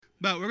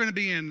But we're going to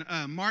be in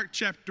Mark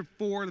chapter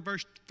 4, the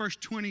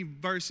first 20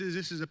 verses.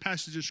 This is a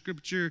passage of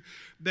Scripture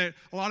that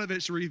a lot of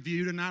it's a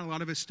review tonight. A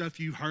lot of it's stuff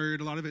you heard.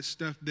 A lot of it's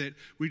stuff that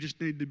we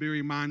just need to be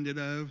reminded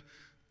of.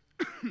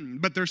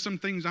 But there's some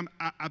things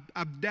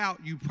I doubt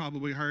you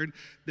probably heard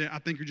that I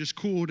think are just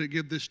cool to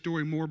give this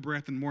story more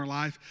breath and more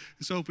life.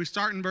 And so if we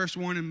start in verse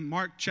 1 in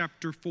Mark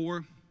chapter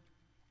 4,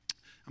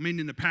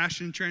 in the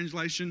Passion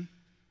Translation.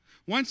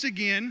 Once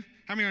again,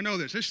 how many of you know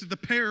this? This is the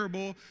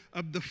parable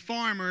of the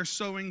farmer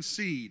sowing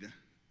seed.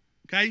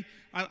 Okay?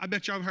 I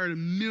bet y'all have heard a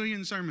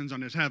million sermons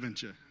on this,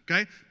 haven't you?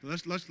 Okay?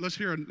 Let's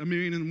hear a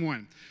million and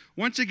one.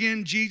 Once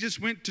again,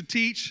 Jesus went to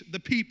teach the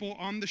people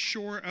on the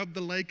shore of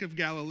the Lake of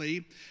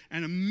Galilee,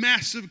 and a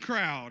massive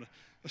crowd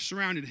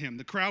surrounded him.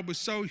 The crowd was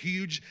so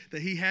huge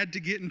that he had to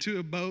get into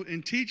a boat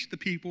and teach the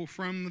people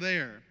from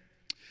there.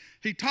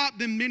 He taught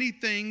them many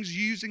things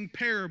using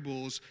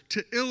parables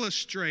to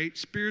illustrate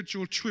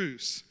spiritual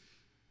truths.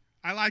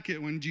 I like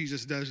it when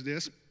Jesus does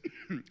this.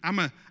 I'm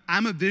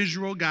a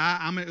visual guy.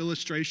 I'm an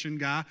illustration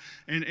guy.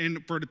 And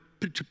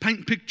to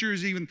paint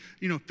pictures, even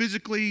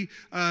physically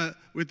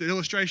with the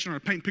illustration or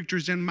paint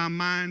pictures in my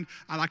mind,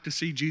 I like to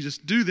see Jesus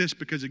do this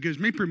because it gives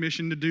me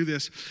permission to do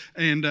this.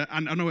 And I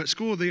know at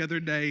school the other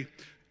day,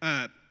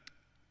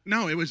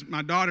 no, it was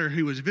my daughter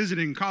who was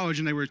visiting college,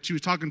 and she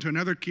was talking to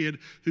another kid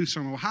who's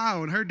from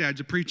Ohio, and her dad's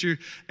a preacher,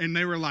 and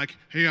they were like,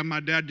 "Hey, my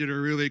dad did a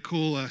really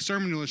cool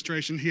sermon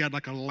illustration. He had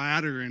like a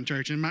ladder in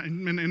church," and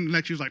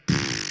Lexi was like,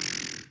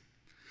 "Pfft.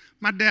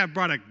 My dad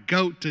brought a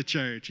goat to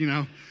church,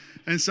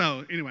 And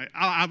so, anyway,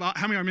 how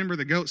many remember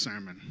the goat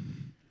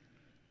sermon?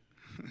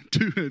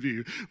 2 of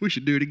you. We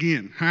should do it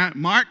again. All right,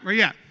 Mark, where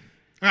you at?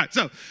 All right,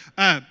 so,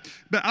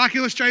 but I like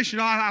illustration.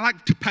 I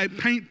like to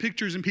paint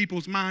pictures in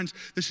people's minds.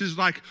 This is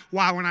like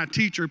why when I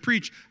teach or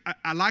preach,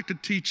 I like to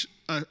teach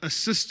a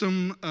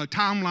system, a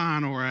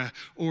timeline,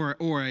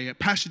 or a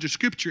passage of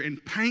Scripture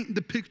and paint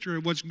the picture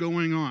of what's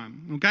going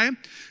on, okay? And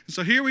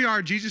so here we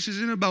are. Jesus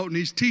is in a boat, and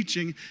he's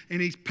teaching,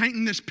 and he's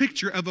painting this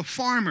picture of a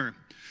farmer.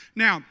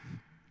 Now,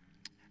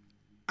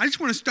 I just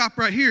want to stop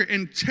right here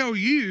and tell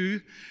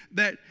you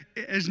that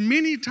as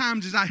many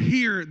times as I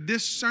hear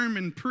this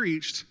sermon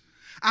preached,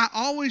 I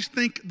always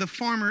think the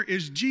farmer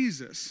is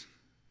Jesus.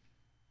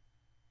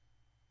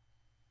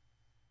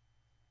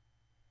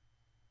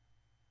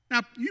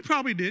 Now, you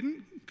probably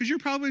didn't, because you're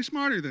probably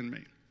smarter than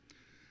me.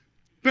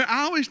 But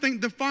I always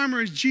think the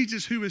farmer is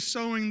Jesus who is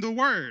sowing the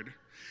word.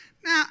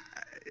 Now,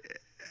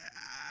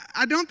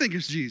 I don't think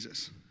it's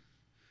Jesus.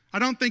 I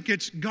don't think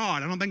it's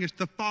God. I don't think it's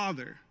the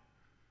Father.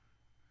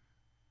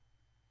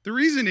 The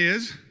reason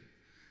is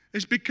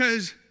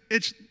because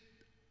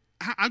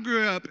I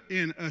grew up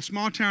in a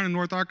small town in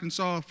North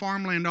Arkansas,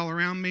 farmland all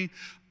around me.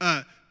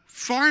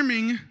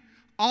 Farming,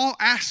 all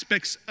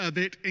aspects of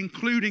it,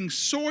 including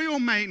soil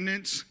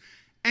maintenance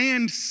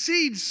and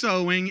seed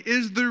sowing,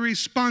 is the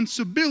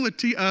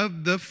responsibility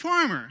of the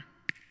farmer.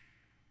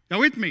 Y'all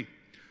with me?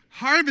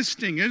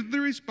 Harvesting is the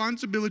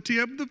responsibility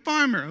of the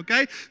farmer,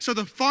 okay? So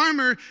the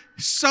farmer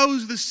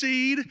sows the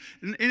seed,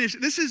 and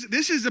this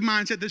is a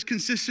mindset that's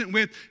consistent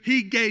with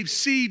he gave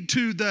seed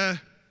to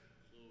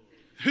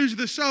who's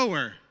the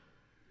sower?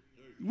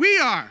 We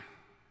are.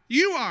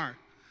 You are.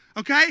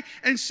 Okay?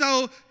 And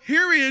so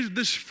here is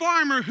this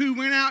farmer who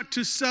went out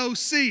to sow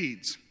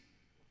seeds.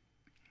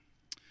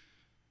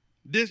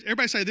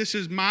 Everybody say, this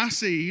is my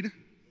seed.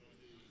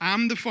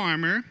 I'm the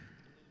farmer.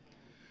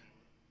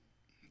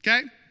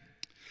 Okay?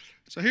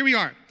 So here we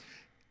are.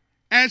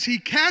 As he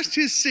cast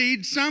his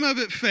seed, some of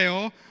it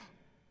fell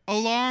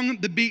along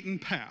the beaten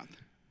path,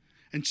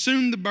 and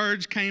soon the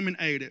birds came and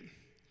ate it.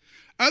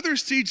 Other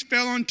seeds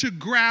fell onto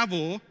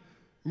gravel,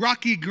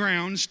 rocky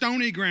ground,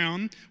 stony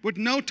ground, with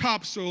no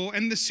topsoil,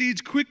 and the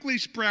seeds quickly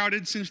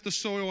sprouted since the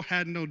soil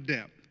had no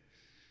depth.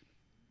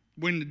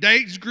 When the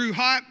dates grew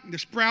hot, the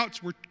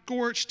sprouts were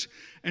scorched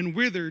and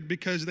withered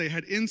because they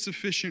had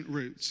insufficient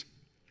roots.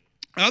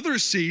 Other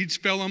seeds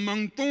fell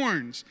among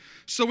thorns.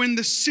 So when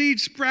the seed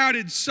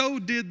sprouted, so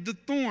did the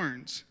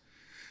thorns,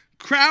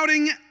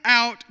 crowding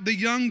out the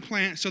young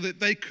plant so that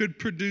they could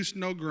produce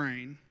no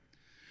grain.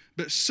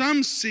 But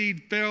some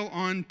seed fell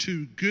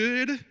onto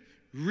good,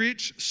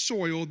 rich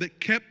soil that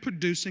kept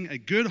producing a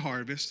good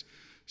harvest,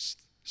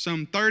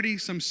 some 30,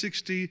 some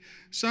 60,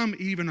 some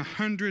even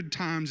 100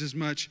 times as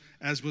much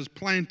as was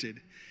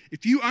planted.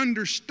 If you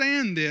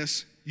understand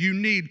this, you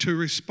need to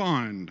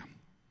respond.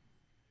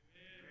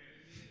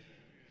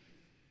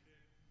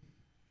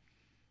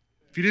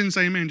 If you didn't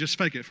say amen, just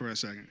fake it for a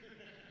second.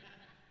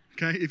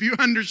 Okay? If you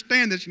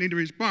understand this, you need to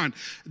respond.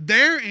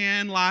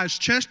 Therein lies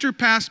Chester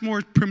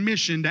Passmore's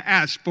permission to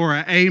ask for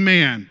an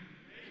amen.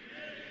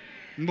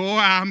 Boy,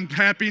 I'm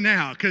happy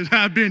now because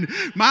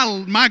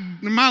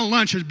my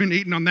lunch has been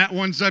eaten on that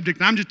one subject.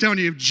 And I'm just telling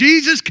you, if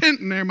Jesus can,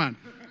 never mind.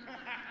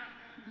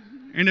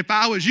 And if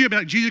I was you, I'd be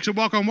like, Jesus could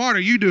walk on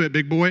water, you do it,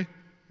 big boy.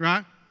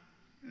 Right?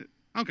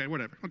 Okay,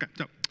 whatever. Okay,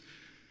 so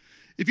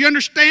if you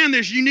understand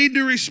this, you need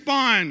to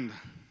respond.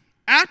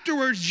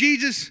 Afterwards,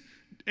 Jesus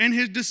and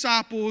his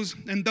disciples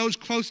and those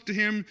close to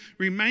him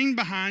remained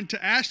behind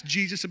to ask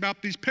Jesus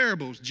about these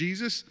parables.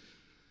 Jesus,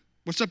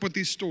 What's up with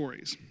these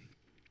stories?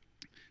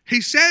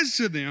 He says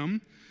to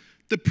them,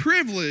 the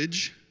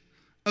privilege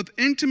of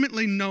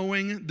intimately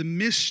knowing the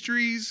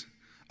mysteries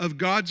of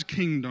God's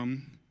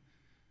kingdom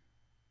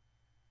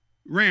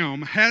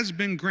realm has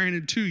been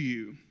granted to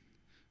you,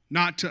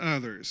 not to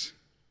others.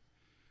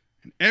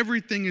 And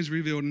everything is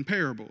revealed in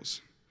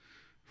parables.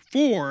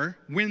 For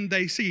when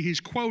they see, he's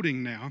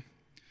quoting now,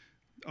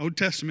 Old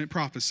Testament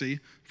prophecy,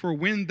 for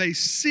when they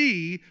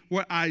see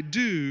what I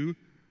do,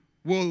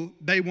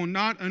 they will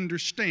not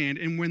understand,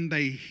 and when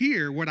they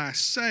hear what I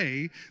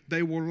say,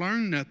 they will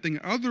learn nothing.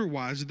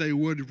 Otherwise, they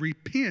would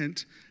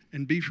repent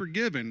and be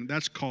forgiven.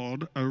 That's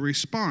called a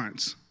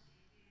response.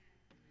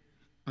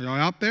 Are y'all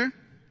out there?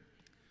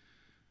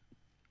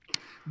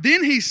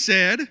 Then he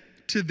said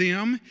to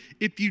them,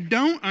 if you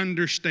don't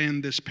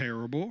understand this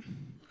parable,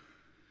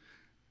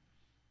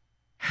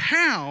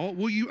 how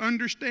will you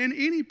understand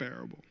any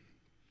parable?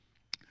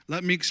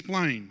 Let me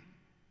explain.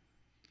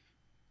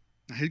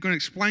 Now, he's going to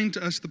explain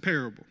to us the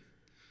parable.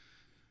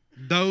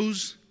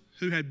 Those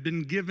who had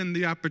been given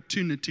the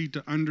opportunity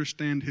to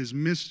understand his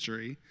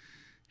mystery,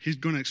 he's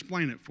going to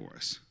explain it for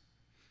us.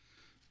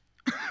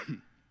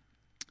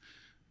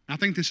 I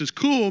think this is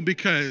cool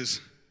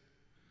because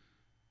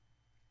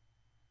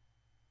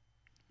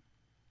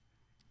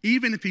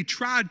even if he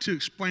tried to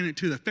explain it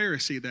to the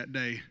Pharisee that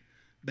day,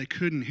 they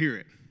couldn't hear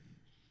it.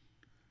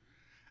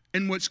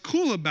 And what's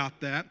cool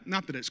about that,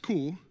 not that it's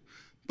cool,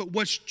 but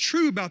what's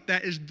true about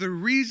that is the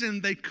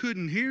reason they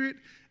couldn't hear it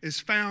is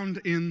found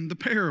in the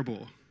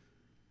parable.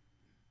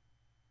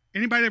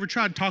 Anybody ever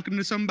tried talking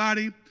to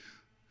somebody?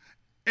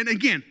 And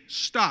again,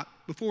 stop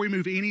before we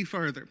move any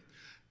further.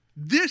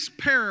 This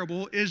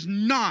parable is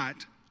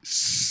not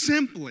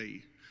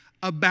simply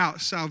about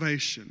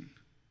salvation.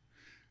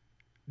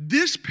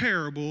 This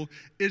parable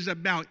is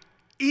about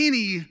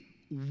any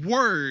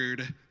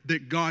word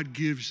that God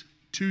gives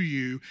to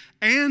you,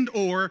 and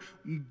or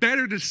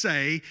better to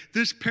say,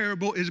 this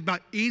parable is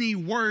about any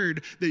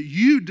word that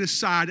you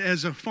decide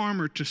as a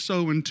farmer to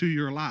sow into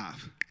your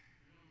life.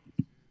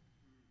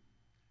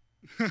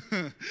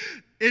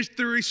 It's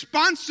the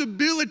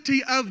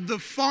responsibility of the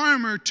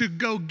farmer to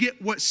go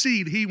get what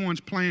seed he wants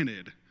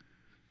planted.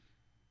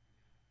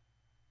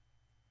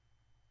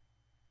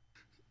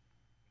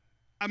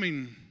 I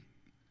mean,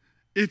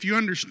 if you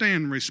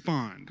understand,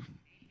 respond.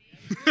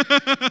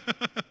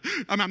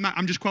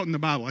 I'm just quoting the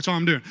Bible. That's all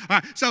I'm doing. All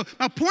right. So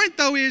my point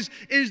though is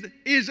here's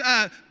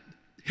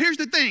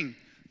the thing.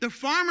 The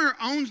farmer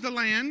owns the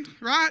land,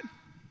 right?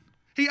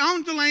 He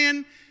owns the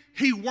land.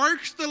 He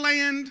works the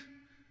land.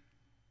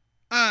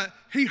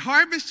 He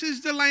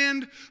harvests the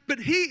land, but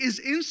he is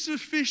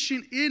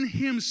insufficient in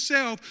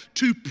himself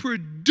to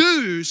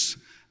produce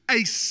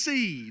a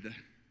seed.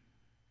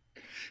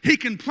 He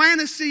can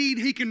plant a seed,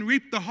 he can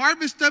reap the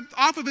harvest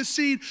off of a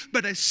seed,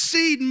 but a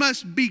seed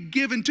must be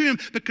given to him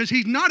because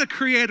he's not a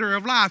creator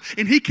of life,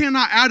 and he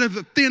cannot out of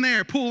the thin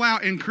air pull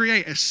out and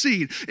create a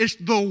seed. It's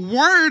the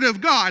word of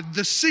God,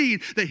 the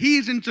seed, that he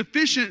is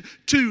insufficient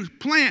to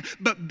plant,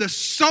 but the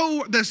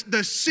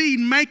seed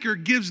maker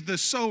gives the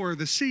sower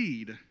the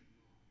seed.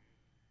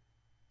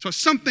 So it's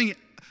something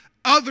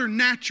other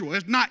natural.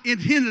 It's not in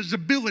his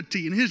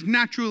ability, in his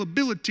natural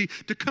ability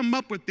to come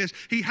up with this.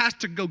 He has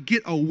to go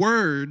get a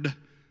word,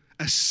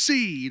 a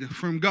seed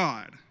from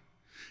God.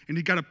 And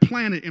he got to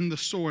plant it in the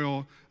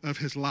soil of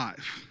his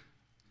life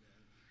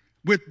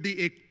with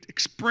the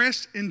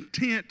express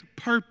intent,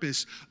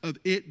 purpose of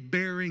it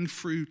bearing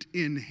fruit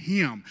in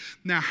him.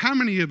 Now, how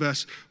many of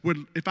us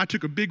would, if I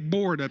took a big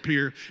board up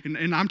here,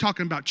 and I'm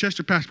talking about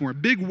Chester Passmore, a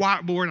big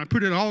whiteboard, and I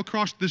put it all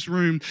across this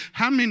room,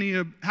 how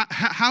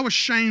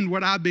ashamed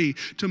would I be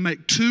to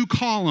make 2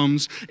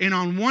 columns, and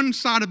on one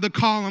side of the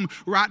column,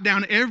 write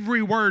down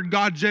every word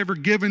God's ever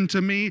given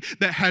to me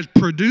that has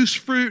produced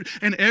fruit,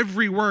 and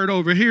every word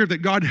over here that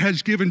God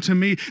has given to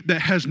me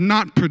that has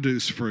not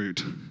produced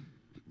fruit.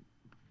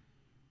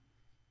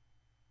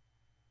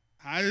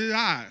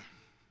 There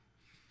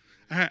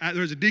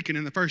was a deacon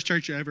in the first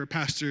church I ever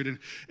pastored,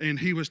 and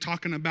he was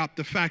talking about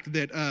the fact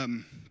that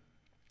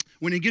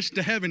when he gets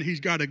to heaven, he's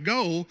got a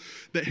goal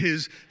that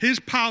his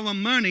pile of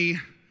money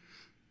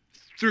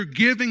through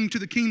giving to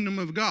the kingdom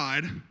of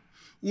God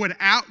would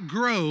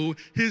outgrow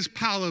his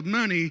pile of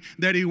money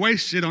that he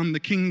wasted on the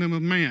kingdom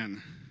of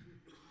man.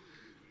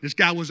 This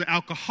guy was an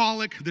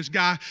alcoholic. This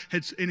guy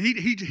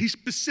he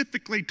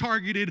specifically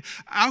targeted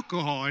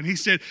alcohol. And he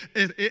said,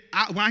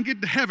 when I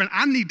get to heaven,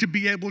 I need to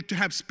be able to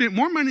have spent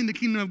more money in the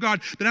kingdom of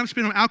God than I've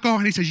spent on alcohol.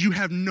 And he says, you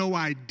have no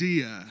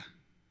idea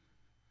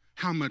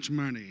how much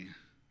money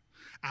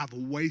I've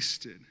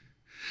wasted.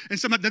 And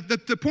so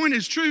the point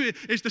is true.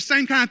 It's the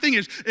same kind of thing.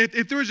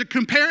 If there is a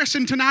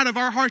comparison tonight of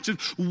our hearts of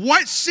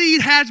what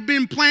seed has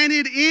been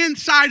planted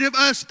inside of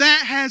us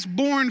that has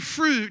borne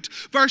fruit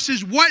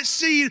versus what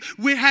seed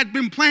had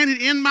been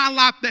planted in my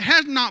life that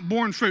has not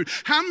borne fruit.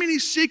 How many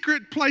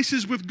secret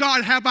places with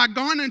God have I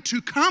gone into,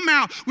 come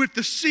out with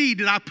the seed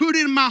that I put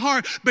in my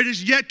heart but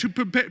is yet to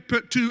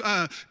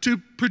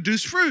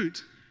produce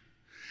fruit?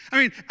 I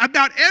mean,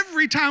 about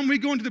every time we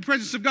go into the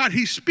presence of God,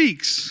 he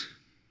speaks.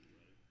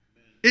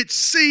 It's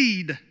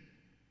seed.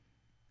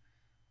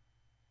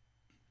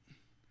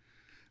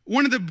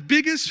 One of the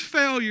biggest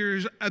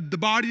failures of the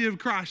body of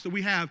Christ that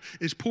we have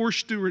is poor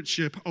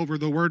stewardship over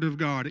the Word of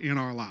God in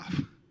our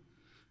life.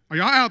 Are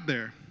y'all out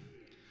there?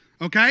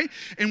 Okay?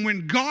 And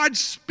when God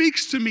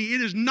speaks to me,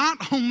 it is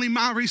not only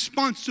my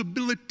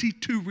responsibility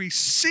to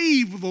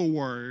receive the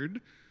Word.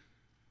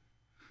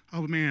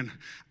 Oh man,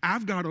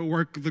 I've got to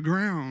work the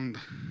ground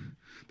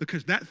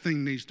because that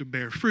thing needs to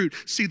bear fruit.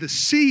 See, the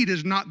seed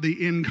is not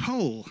the end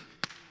goal.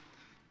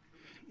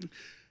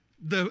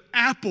 The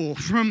apple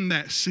from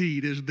that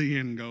seed is the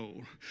end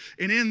goal.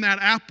 And in that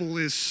apple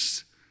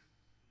is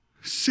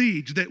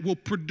seeds that will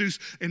produce,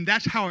 and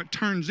that's how it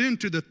turns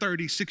into the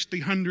 30, 60,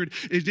 100.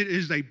 It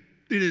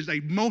is a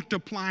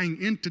multiplying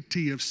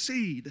entity of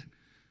seed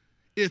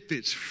if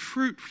it's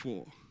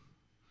fruitful.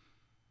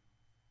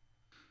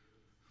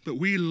 But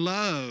we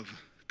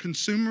love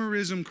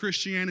consumerism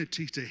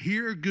Christianity, to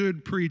hear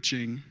good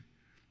preaching,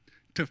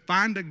 to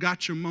find a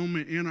gotcha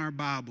moment in our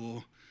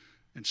Bible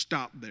and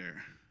stop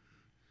there.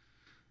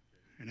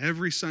 And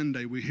every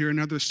Sunday we hear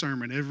another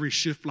sermon. Every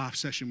shift life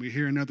session we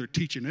hear another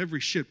teaching.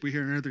 Every shift we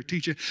hear another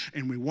teaching.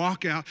 And we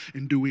walk out,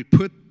 and do we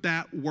put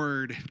that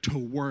word to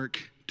work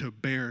to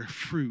bear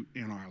fruit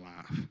in our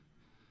life?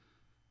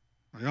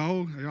 Are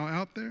y'all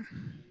out there?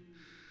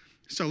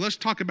 So let's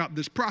talk about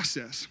this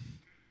process.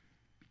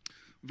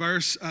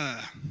 Verse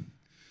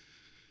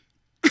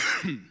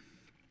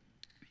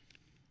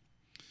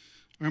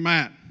where am I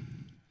at?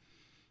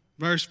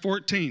 Verse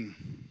 14.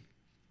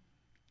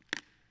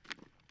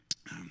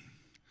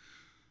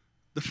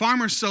 The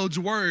farmer sowed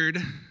word.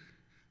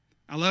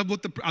 I love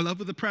what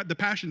the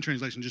Passion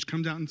Translation just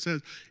comes out and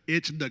says.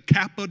 It's the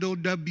capital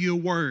W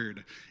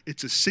word.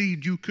 It's a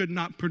seed you could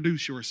not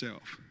produce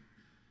yourself.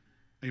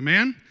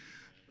 Amen?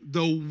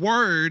 The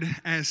word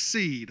as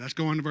seed. Let's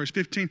go on to verse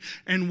 15.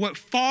 And what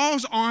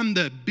falls on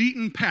the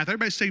beaten path,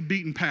 everybody say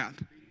beaten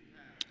path,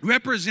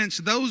 represents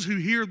those who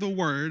hear the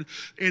word,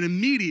 and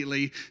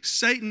immediately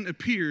Satan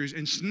appears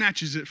and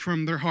snatches it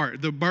from their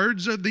heart. The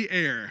birds of the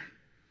air.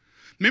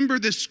 Remember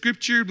this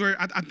scripture where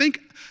I think,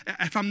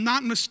 if I'm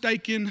not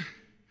mistaken,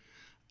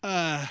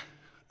 and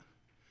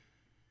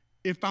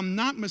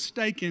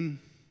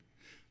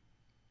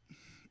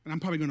I'm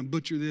probably going to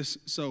butcher this,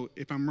 so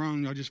if I'm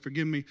wrong, y'all just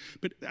forgive me.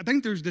 But I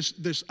think there's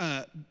this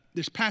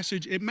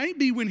passage. It may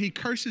be when he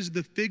curses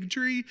the fig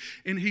tree,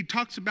 and he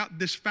talks about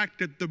this fact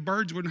that the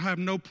birds would have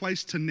no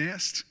place to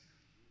nest.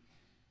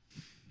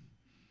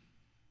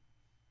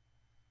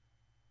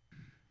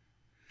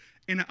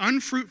 In an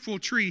unfruitful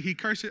tree, he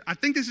curses. I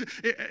think this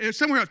is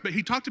somewhere else, but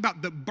he talked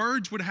about the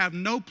birds would have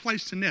no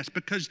place to nest,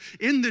 because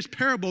in this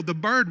parable, the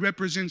bird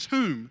represents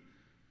whom?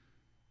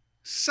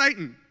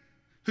 Satan,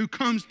 who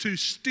comes to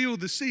steal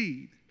the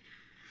seed.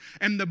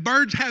 And the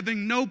birds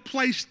having no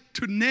place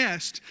to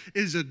nest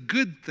is a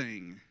good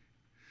thing,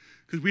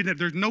 because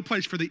there's no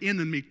place for the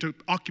enemy to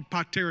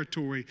occupy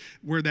territory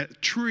where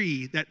that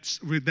tree,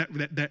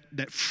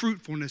 that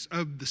fruitfulness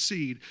of the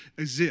seed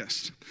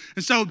exists.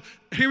 And so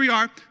here we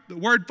are. The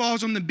word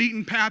falls on the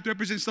beaten path,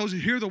 represents those who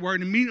hear the word.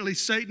 And immediately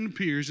Satan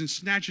appears and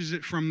snatches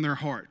it from their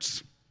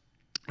hearts.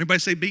 Everybody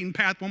say beaten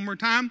path one more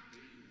time.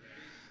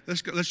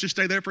 Let's just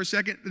stay there for a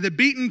second. The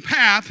beaten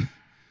path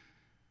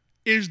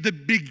is the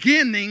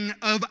beginning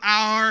of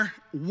our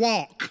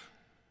walk.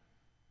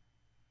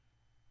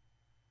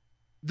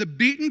 The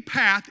beaten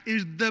path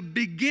is the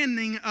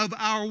beginning of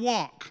our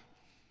walk.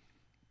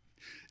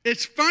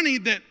 It's funny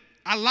that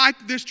I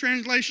like this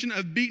translation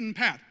of beaten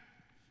path,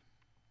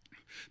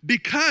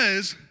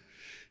 because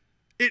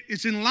it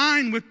is in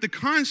line with the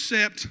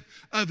concept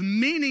of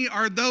many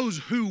are those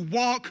who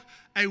walk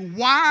a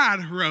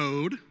wide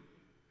road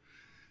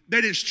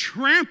that is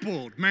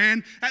trampled,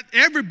 man.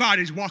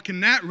 Everybody's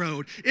walking that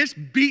road. It's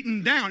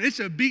beaten down.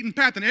 It's a beaten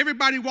path, and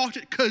everybody walks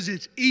it because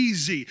it's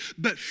easy.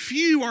 But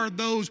few are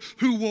those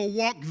who will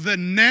walk the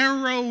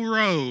narrow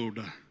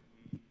road.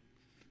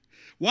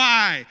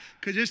 Why?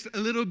 Because it's a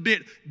little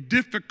bit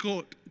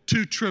difficult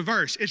to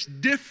traverse. It's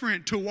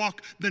different to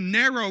walk the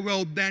narrow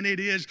road than it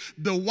is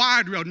the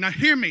wide road. Now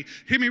hear me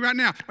right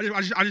now.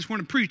 I just want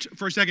to preach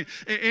for a second.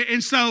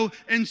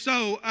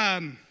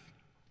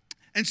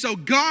 And so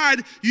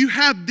God, you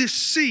have this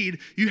seed,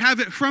 you have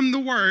it from the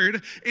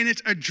word, and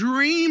it's a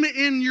dream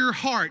in your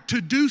heart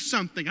to do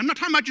something. I'm not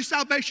talking about your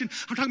salvation.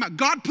 I'm talking about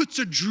God puts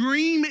a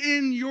dream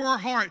in your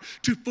heart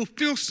to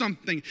fulfill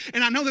something.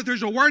 And I know that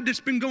there's a word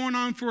that's been going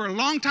on for a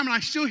long time, and I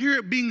still hear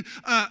it being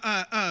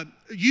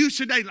used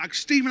today, like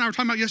Steve and I were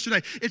talking about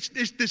yesterday. It's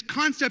this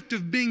concept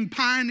of being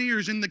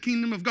pioneers in the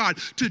kingdom of God,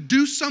 to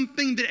do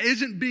something that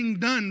isn't being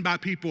done by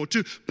people,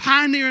 to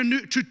pioneer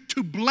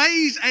to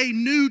blaze a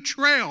new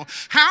trail.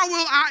 How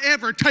will I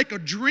ever take a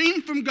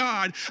dream from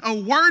God, a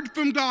word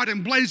from God,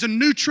 and blaze a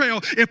new trail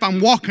if I'm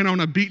walking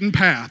on a beaten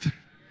path?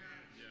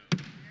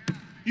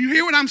 You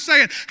hear what I'm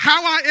saying?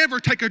 How I ever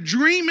take a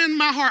dream in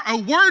my heart, a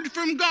word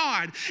from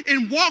God,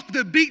 and walk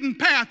the beaten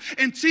path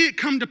and see it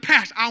come to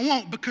pass, I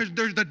won't, because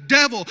there's the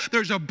devil,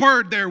 there's a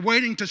bird there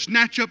waiting to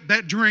snatch up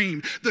that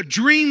dream. The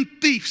dream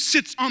thief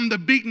sits on the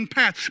beaten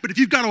path. But if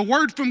you've got a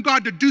word from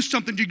God to do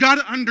something, you got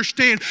to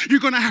understand you're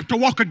going to have to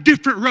walk a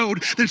different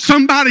road than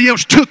somebody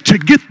else took to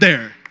get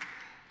there.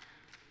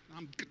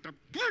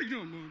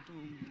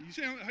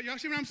 Y'all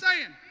see what I'm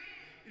saying?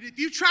 If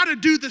you try to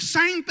do the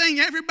same thing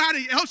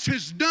everybody else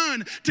has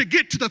done to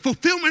get to the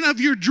fulfillment of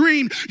your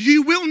dream,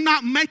 you will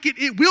not make it.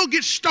 It will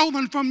get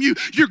stolen from you.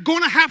 You're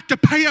going to have to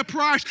pay a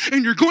price,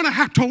 and you're going to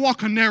have to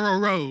walk a narrow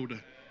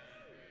road.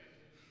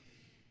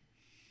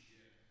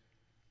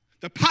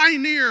 The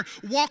pioneer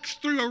walks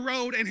through a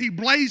road, and he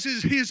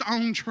blazes his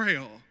own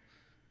trail.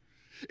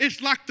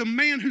 It's like the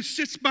man who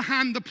sits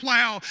behind the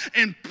plow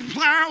and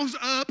plows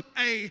up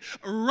a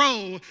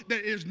row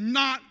that is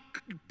not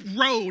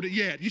road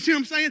yet. You see what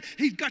I'm saying?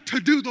 He's got to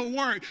do the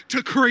work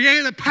to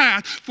create a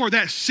path for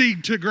that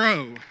seed to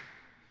grow.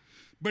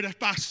 But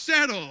if I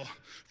settle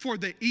for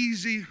the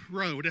easy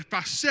road, if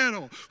I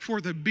settle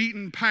for the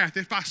beaten path,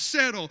 if I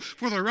settle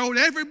for the road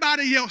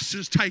everybody else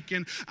is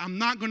taking, I'm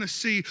not going to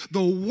see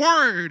the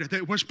word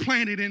that was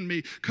planted in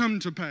me come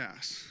to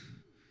pass.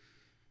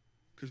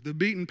 Because the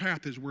beaten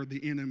path is where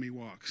the enemy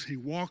walks. He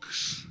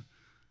walks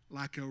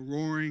like a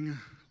roaring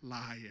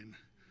lion,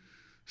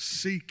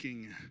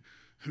 seeking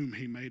whom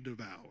he may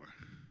devour.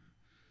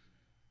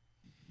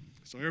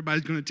 So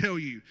everybody's going to tell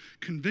you,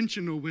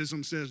 conventional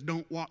wisdom says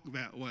don't walk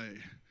that way.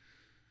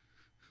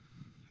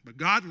 But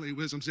godly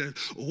wisdom says,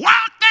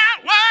 walk that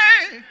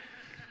way.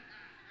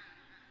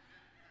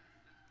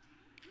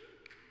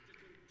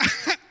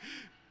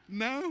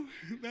 No,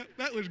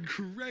 that was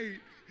great.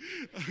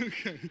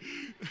 Okay.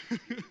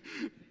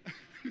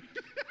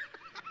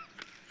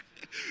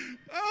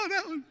 Oh,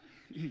 that was...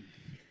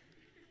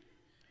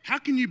 How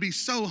can you be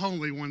so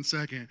holy 1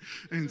 second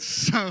and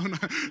so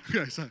not?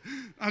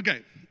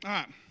 Okay, all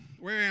right,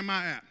 where am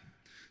I at?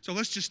 So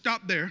let's just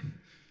stop there.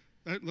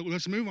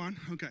 Let's move on.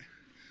 Okay.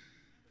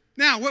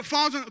 Now, what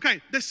falls on, okay,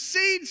 the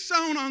seed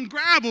sown on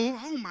gravel,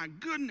 oh my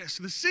goodness,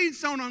 the seed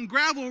sown on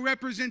gravel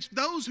represents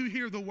those who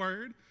hear the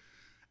word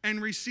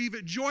and receive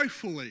it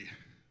joyfully.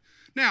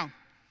 Now,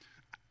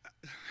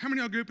 how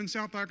many of y'all grew up in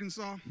South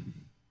Arkansas?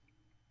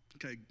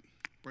 Okay,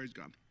 praise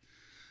God.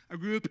 I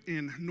grew up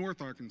in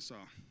North Arkansas.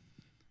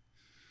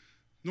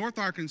 North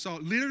Arkansas,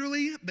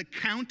 literally the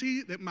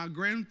county that my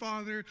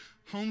grandfather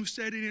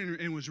homesteaded in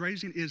and was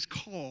raised in is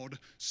called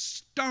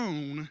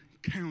Stone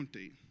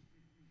County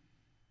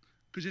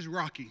because it's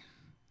rocky.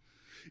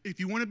 If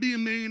you want to be a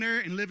millionaire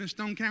and live in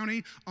Stone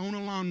County, own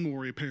a lawnmower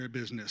repair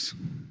business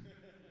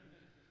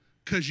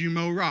because you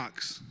mow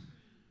rocks.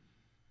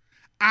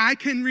 I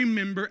can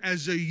remember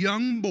as a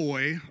young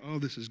boy, oh,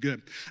 this is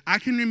good. I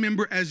can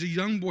remember as a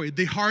young boy,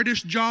 the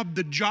hardest job,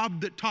 the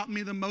job that taught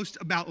me the most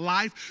about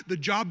life, the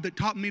job that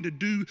taught me to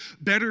do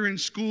better in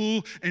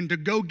school and to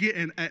go get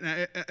an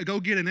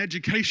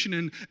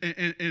education.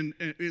 And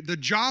the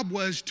job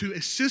was to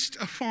assist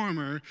a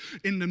farmer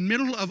in the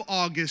middle of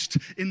August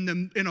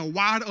in a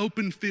wide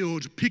open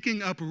field,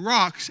 picking up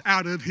rocks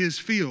out of his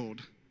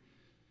field.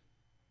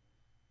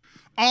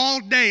 All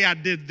day I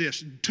did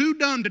this, too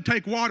dumb to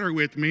take water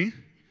with me.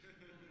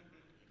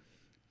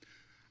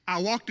 I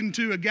walked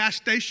into a gas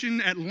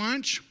station at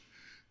lunch,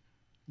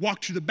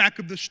 walked to the back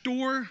of the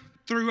store,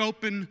 threw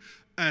open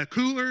a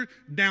cooler,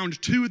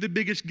 downed 2 of the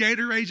biggest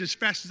Gatorades as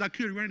fast as I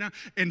could, run it down,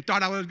 and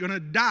thought I was going to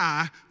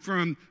die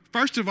from,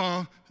 first of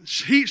all,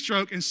 heat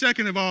stroke, and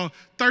second of all,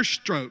 thirst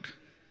stroke.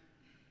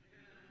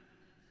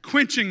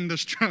 Quenching the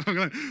stroke.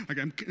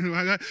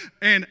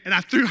 And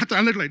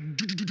I literally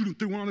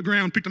threw one on the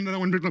ground, picked another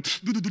one.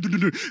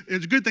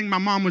 It's a good thing my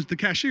mom was the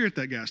cashier at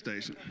that gas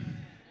station.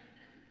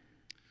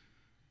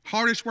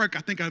 Hardest work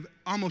I think I've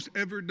almost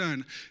ever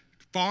done.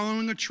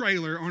 Following a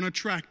trailer on a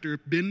tractor,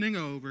 bending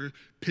over,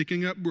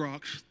 picking up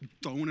rocks,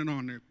 throwing it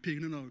on there,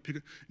 picking it over,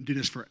 did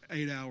this for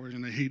 8 hours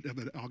in the heat of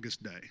an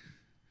August day.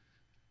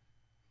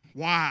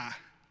 Why?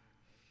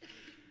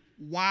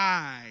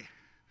 Why?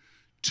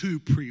 To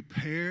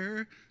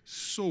prepare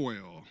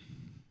soil.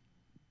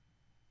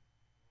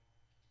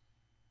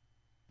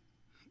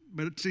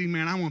 But see,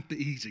 man, I want the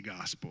easy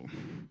gospel.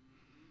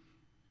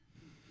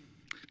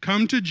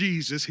 Come to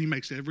Jesus. He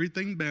makes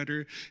everything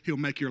better. He'll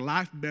make your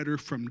life better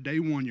from day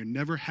one. You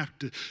never have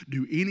to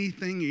do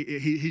anything.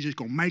 He's just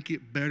going to make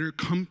it better.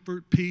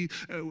 Comfort, peace,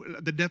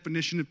 the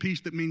definition of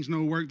peace that means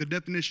no work, the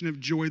definition of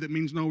joy that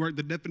means no work,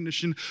 the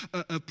definition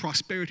of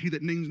prosperity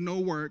that means no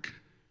work.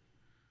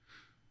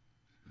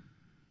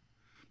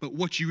 But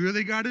what you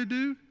really got to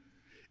do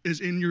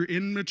is in your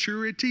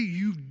immaturity,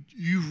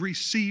 you've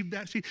received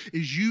that seed,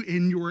 is you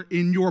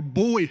in your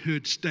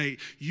boyhood state,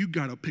 you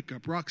got to pick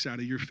up rocks out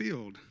of your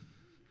field.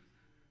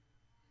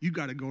 You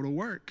got to go to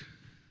work.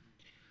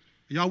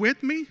 Y'all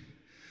with me?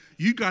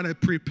 You got to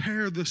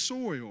prepare the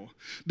soil.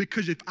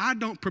 Because if I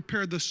don't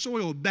prepare the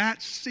soil,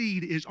 that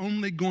seed is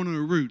only going to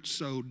root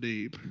so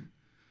deep.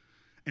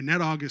 And that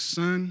August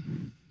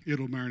sun,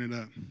 it'll burn it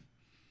up.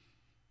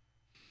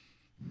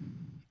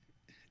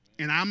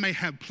 and I may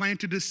have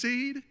planted a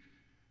seed.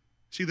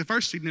 See, the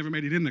first seed never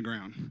made it in the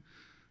ground.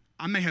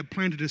 I may have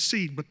planted a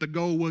seed, but the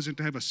goal wasn't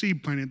to have a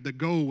seed planted. The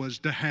goal was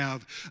to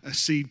have a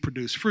seed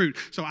produce fruit.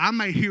 So I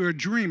may hear a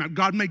dream.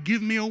 God may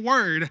give me a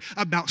word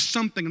about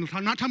something.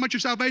 I'm not talking about your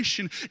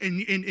salvation.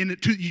 And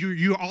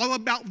you're all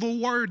about the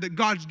word that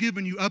God's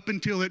given you up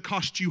until it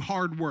costs you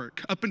hard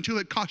work, up until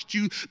it costs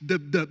you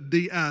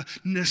the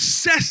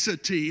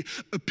necessity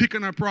of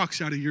picking up rocks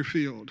out of your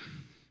field.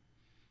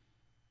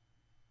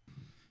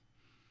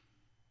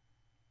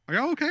 Are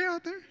y'all okay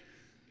out there?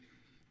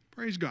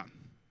 Praise God.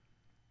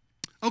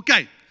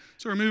 Okay,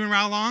 so we're moving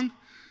right along.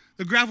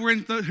 The gravel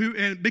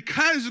and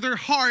because their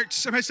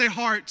hearts, everybody say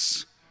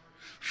hearts,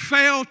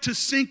 fail to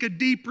sink a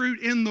deep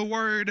root in the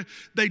word,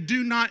 they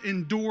do not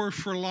endure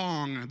for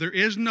long. There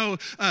is no,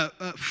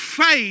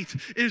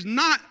 faith is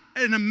not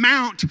an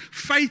amount,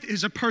 faith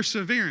is a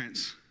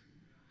perseverance.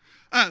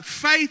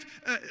 Faith,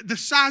 the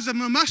size of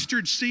a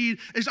mustard seed,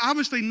 is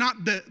obviously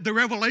not the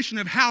revelation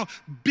of how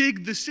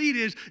big the seed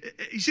is.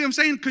 You see what I'm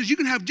saying? Because you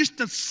can have just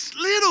a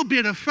little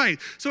bit of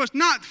faith. So it's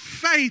not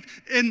faith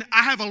and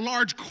I have a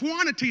large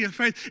quantity of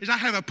faith. It's I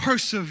have a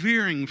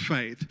persevering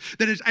faith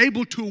that is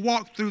able to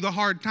walk through the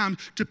hard times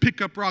to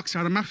pick up rocks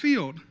out of my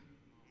field.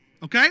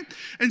 Okay?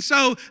 And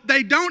so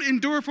they don't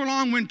endure for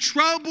long when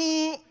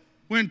trouble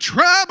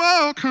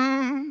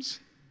comes.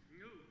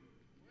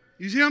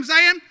 You see what I'm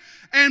saying?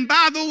 And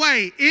by the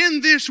way,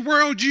 in this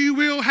world you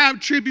will have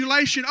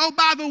tribulation. Oh,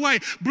 by the way,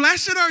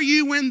 blessed are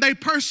you when they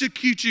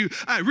persecute you.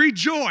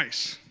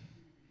 Rejoice.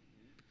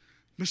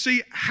 But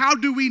see, how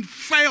do we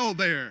fail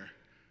there?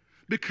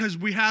 Because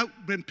we have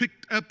been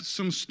picked up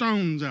some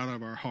stones out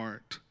of our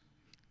heart.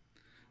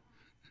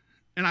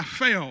 And I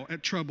fail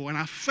at trouble, and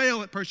I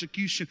fail at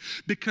persecution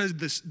because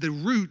the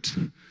root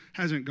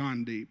hasn't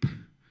gone deep.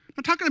 I'm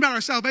not talking about our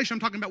salvation. I'm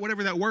talking about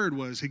whatever that word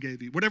was he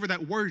gave you, whatever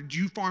that word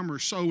you farmer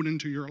sowed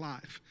into your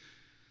life.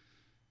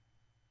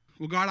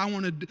 Well, God,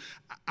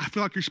 I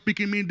feel like you're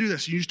speaking to me to do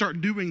this. And you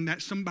start doing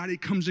that, somebody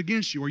comes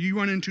against you or you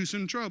run into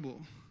some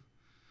trouble.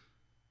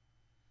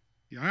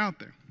 You're out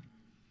there.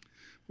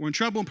 When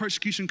trouble and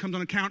persecution comes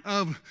on account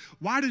of,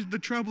 why does the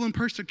trouble and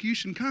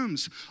persecution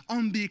comes?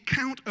 On the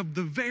account of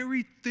the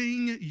very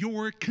thing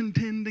you're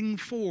contending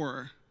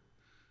for.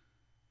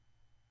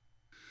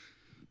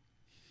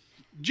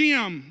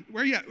 Jim,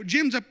 where you at?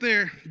 Jim's up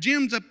there,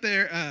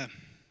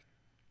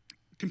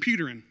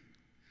 computering.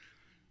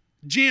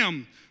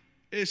 Jim,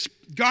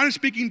 God is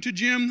speaking to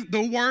Jim.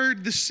 The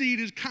word, the seed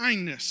is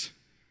kindness.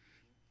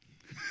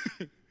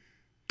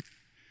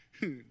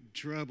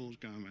 Trouble's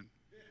coming.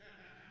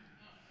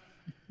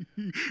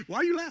 Why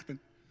are you laughing?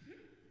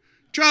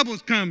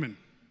 Trouble's coming.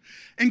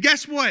 And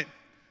guess what?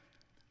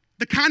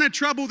 The kind of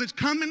trouble that's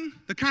coming,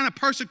 the kind of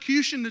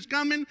persecution that's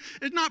coming,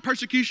 is not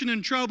persecution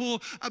and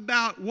trouble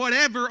about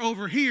whatever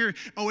over here.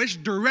 Oh, it's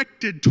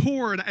directed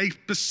toward a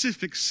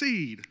specific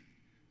seed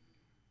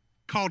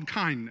called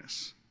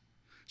kindness.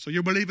 So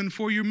you're believing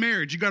for your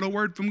marriage. You got a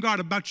word from God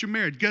about your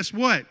marriage. Guess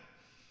what?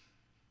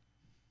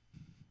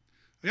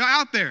 Y'all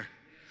out there?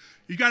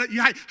 You got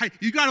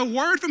a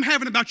word from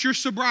heaven about your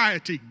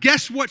sobriety.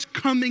 Guess what's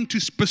coming to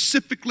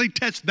specifically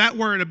test that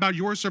word about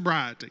your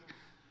sobriety?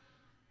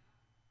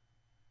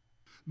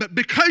 But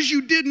because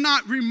you did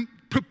not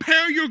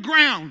prepare your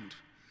ground,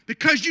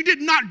 because you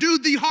did not do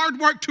the hard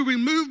work to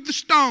remove the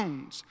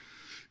stones,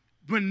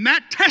 when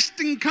that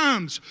testing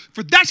comes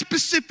for that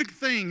specific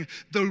thing,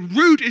 the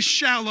root is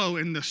shallow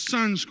and the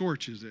sun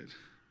scorches it.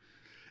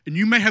 And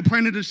you may have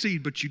planted a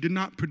seed, but you did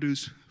not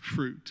produce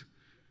fruit.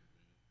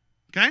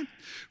 Okay?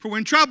 For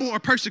when trouble or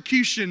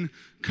persecution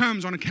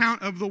comes on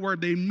account of the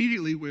word, they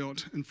immediately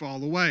wilt and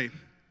fall away.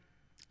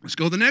 Let's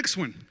go to the next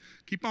one.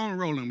 Keep on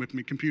rolling with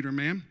me, computer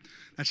man.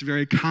 That's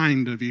very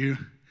kind of you.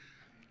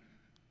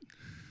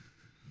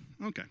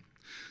 Okay.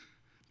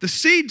 The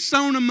seed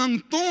sown among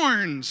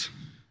thorns.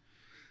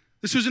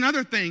 This was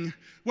another thing.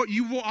 What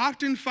you will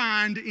often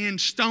find in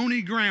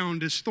stony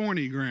ground is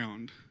thorny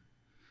ground.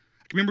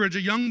 I can remember as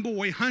a young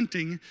boy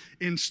hunting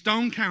in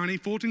Stone County,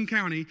 Fulton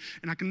County,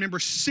 and I can remember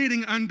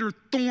sitting under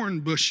thorn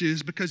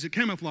bushes because it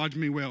camouflaged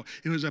me well.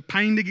 It was a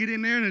pain to get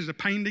in there and it was a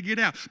pain to get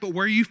out. But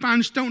where you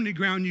find stony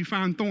ground, you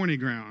find thorny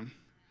ground.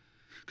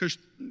 Because,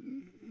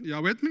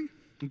 y'all with me?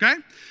 Okay?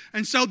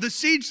 And so the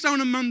seed sown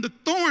among the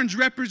thorns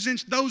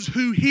represents those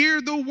who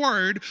hear the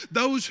word,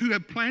 those who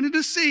have planted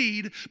a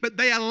seed, but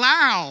they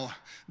allow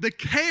the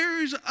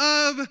cares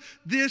of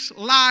this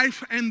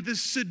life and the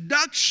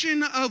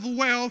seduction of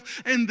wealth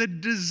and the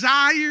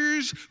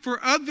desires for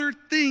other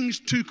things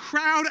to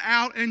crowd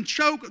out and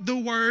choke the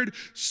word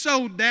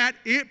so that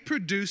it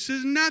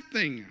produces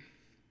nothing.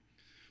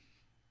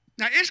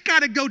 Now, it's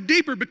got to go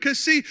deeper because,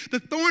 see, the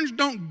thorns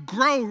don't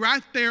grow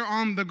right there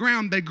on the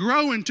ground. They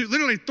grow into,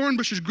 literally, thorn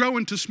bushes grow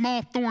into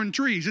small thorn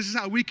trees. This is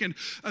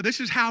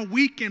how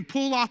we can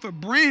pull off a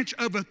branch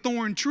of a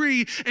thorn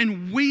tree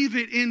and weave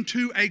it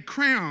into a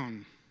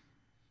crown.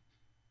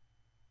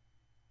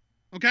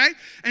 Okay?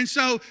 And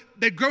so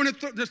they've grown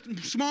into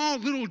small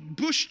little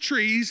bush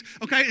trees.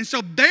 Okay? And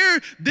so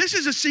this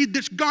is a seed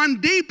that's gone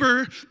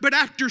deeper, but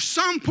after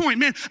some point,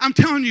 man, I'm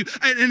telling you,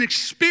 an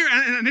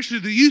experience, and initially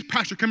the youth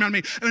pastor came out of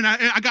me, and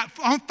I got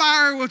on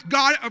fire with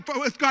God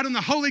and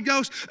the Holy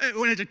Ghost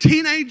when I was a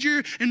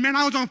teenager, and man,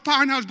 I was on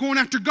fire, and I was going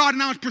after God,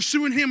 and I was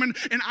pursuing Him, and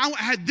I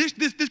had this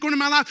going in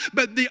my life.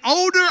 But the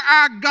older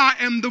I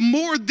got, and the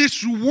more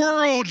this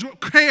world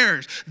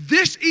cares,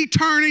 this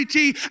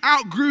eternity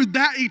outgrew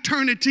that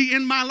eternity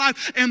in my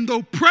life, and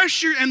the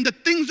pressure and the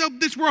things of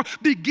this world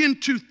begin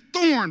to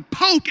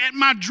poke at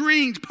my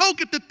dreams,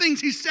 poke at the things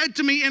He said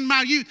to me in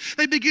my youth.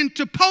 They begin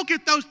to poke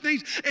at those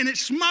things, and it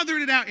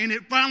smothered it out, and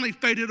it finally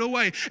faded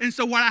away. And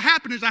so what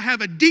happened is I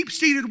have a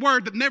deep-seated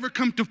word that never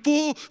come to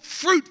full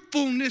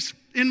fruitfulness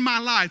in my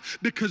life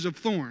because of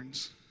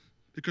thorns,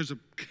 because of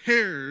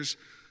cares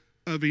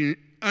of an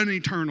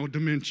eternal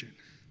dimension.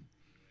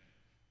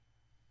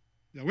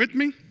 Y'all with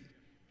me?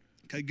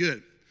 Okay,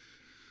 good.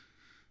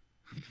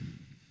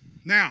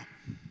 Now,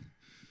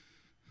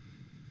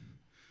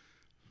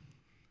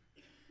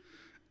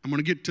 I'm going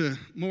to get to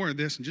more of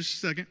this in just a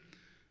second.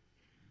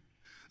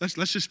 Let's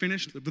just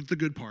finish with the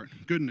good part.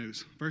 Good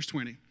news. Verse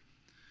 20.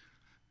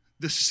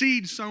 The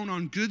seed sown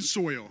on good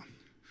soil.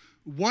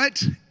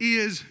 What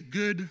is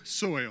good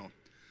soil?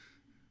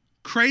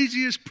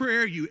 Craziest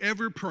prayer you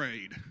ever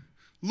prayed.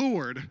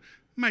 Lord,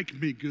 make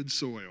me good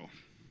soil.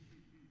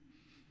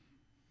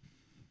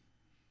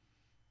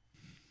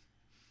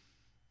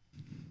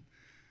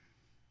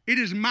 It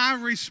is my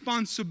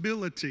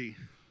responsibility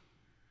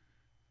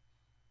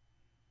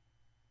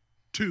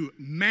to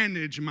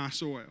manage my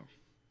soil.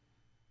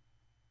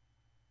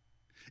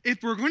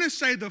 If we're going to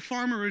say the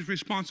farmer is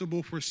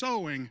responsible for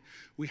sowing,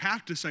 we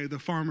have to say the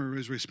farmer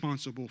is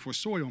responsible for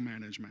soil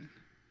management.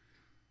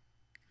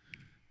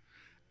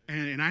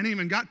 And I ain't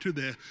even got to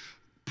the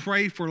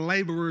pray for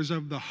laborers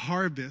of the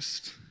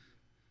harvest.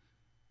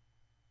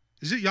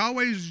 Is it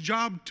Yahweh's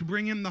job to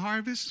bring in the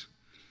harvest?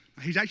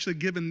 He's actually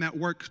given that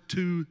work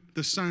to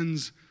the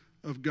sons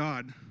of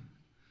God.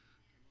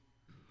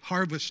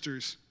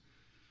 Harvesters.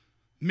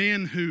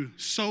 Men who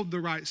sowed the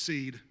right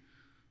seed,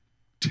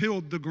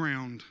 tilled the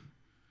ground,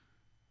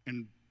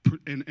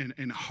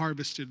 and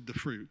harvested the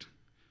fruit.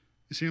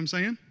 You see what I'm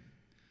saying?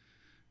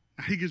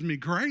 He gives me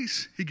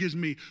grace. He gives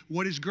me,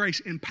 what is grace?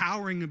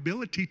 Empowering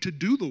ability to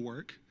do the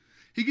work.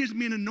 He gives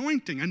me an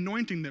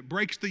anointing that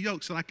breaks the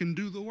yoke so I can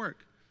do the work.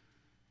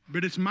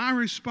 But it's my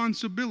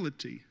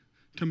responsibility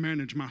to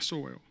manage my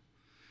soil.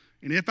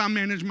 And if I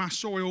manage my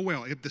soil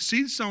well, if the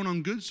seed sown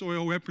on good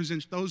soil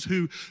represents those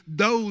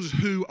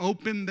who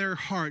open their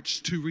hearts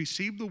to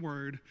receive the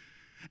word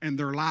and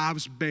their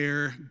lives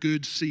bear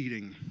good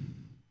seeding.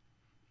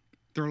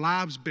 Their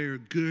lives bear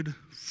good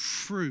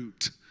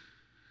fruit.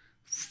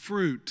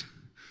 Fruit.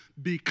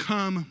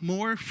 Become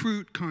more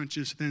fruit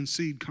conscious than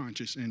seed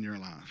conscious in your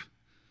life.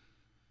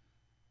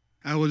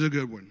 That was a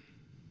good one.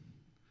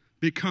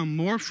 Become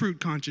more fruit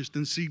conscious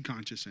than seed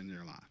conscious in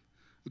your life.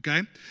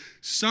 Okay?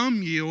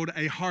 Some yield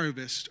a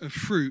harvest of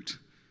fruit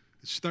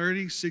that's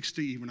 30,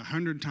 60, even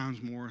 100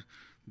 times more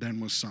than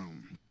was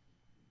sown.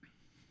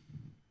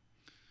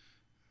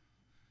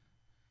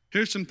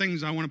 Here's some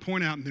things I want to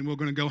point out, and then we're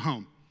going to go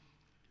home.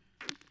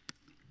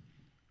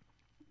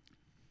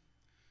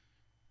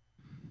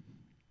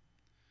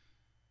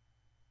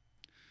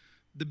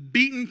 The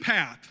beaten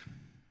path,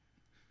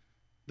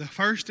 the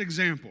first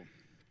example,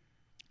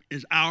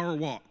 is our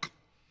walk.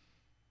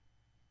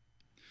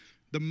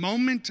 The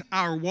moment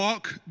our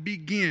walk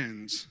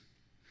begins,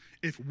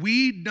 if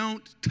we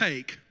don't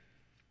take,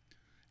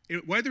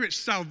 whether it's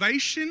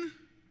salvation,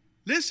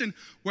 listen,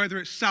 whether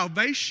it's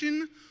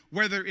salvation,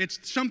 whether it's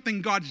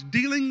something God's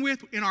dealing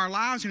with in our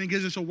lives and He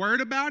gives us a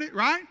word about it,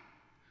 right?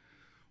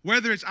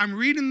 Whether it's I'm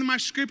reading my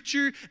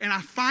scripture and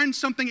I find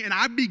something and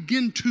I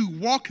begin to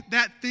walk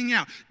that thing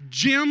out.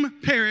 Jim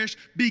Parrish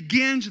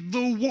begins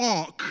the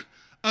walk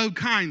of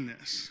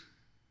kindness.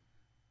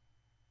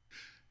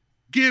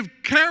 Give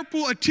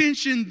careful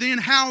attention then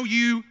how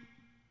you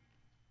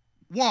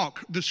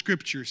walk, the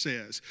scripture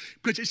says.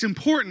 Because it's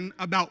important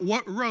about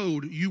what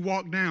road you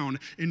walk down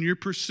in your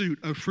pursuit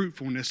of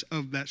fruitfulness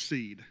of that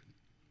seed.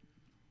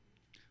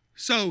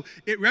 So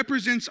it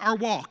represents our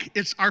walk.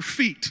 It's our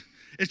feet.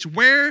 It's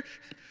where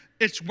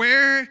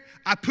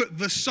I put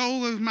the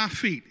sole of my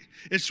feet.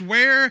 It's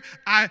where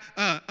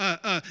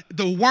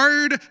the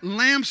word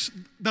lamps,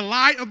 the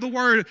light of the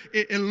word,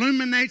 it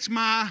illuminates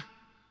my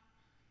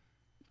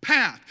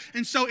path.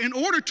 And so in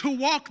order to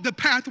walk the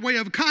pathway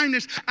of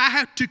kindness, I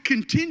have to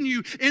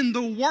continue in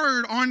the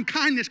word on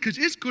kindness because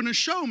it's going to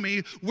show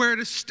me where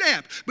to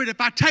step. But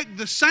if I take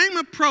the same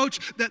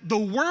approach that the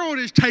world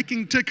is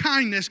taking to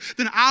kindness,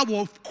 then I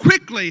will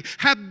quickly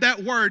have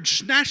that word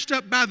snatched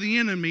up by the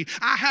enemy.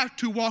 I have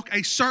to walk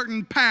a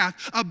certain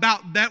path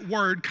about that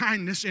word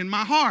kindness in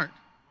my heart.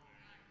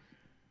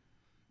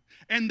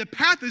 And the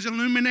path is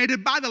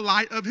illuminated by the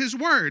light of His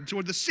word.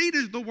 So the seed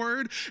is the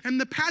word,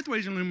 and the pathway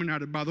is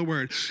illuminated by the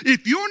word.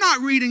 If you're not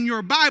reading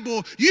your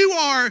Bible, you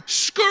are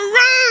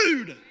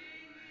screwed.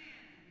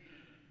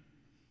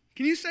 Can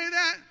Can you say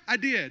that? I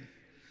did.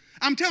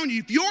 I'm telling you,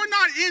 if you're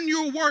not in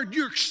your word,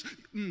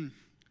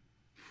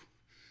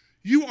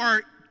 you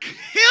are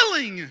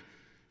killing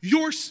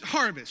your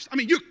harvest. I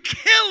mean, you're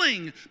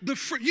killing the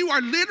fruit. You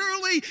are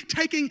literally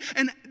taking,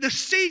 and the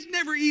seed's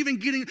never even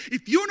getting,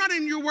 if you're not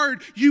in your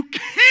word, you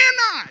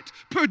cannot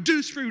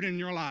produce fruit in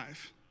your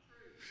life.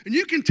 And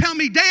you can tell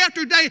me day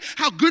after day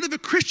how good of a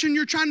Christian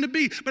you're trying to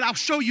be, but I'll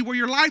show you where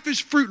your life is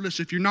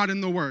fruitless if you're not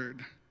in the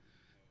word.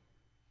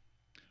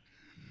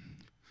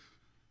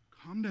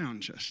 Calm down,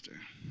 Chester.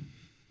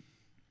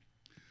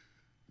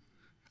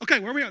 Okay,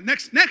 where are we at?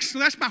 Next, so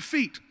that's my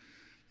feet.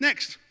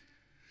 Next.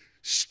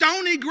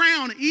 Stony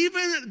ground.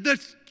 Even the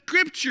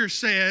scripture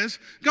says,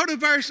 go to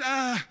verse,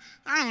 I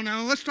don't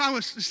know, let's try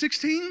with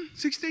 16?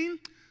 16,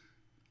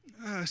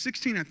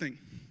 I think.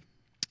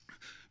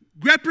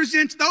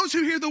 Represents those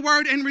who hear the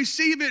word and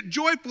receive it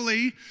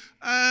joyfully.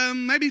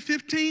 Maybe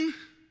 15.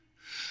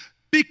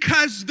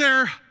 Because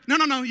they're, no,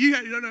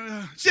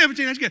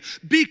 17, that's good.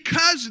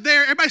 Because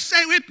they're, everybody say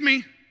it with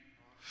me.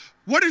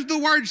 What does the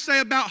word say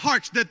about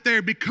hearts? That they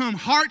become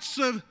hearts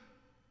of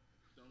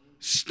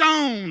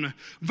stone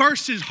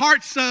versus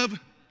hearts of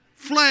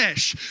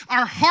flesh.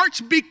 Our hearts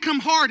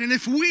become hard, and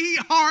if we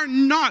are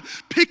not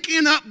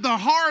picking up the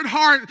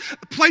hard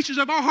places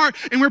of our heart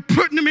and we're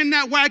putting them in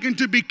that wagon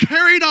to be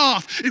carried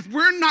off, if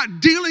we're not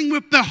dealing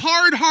with the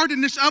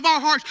hard-heartedness of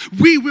our hearts,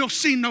 we will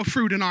see no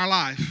fruit in our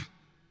life.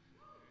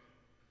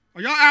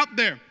 Are y'all out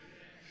there?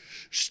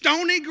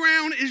 Stony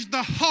ground is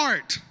the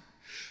heart.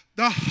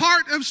 The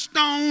heart of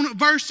stone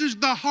versus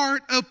the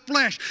heart of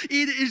flesh.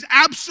 It is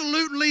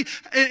absolutely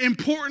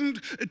important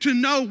to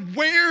know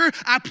where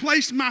I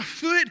place my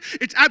foot.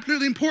 It's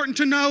absolutely important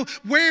to know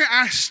where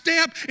I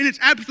step. And it's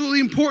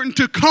absolutely important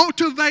to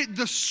cultivate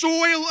the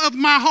soil of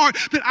my heart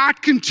that I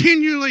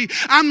continually,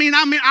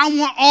 I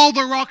want all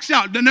the rocks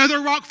out.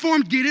 Another rock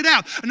forms, get it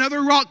out.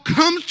 Another rock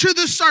comes to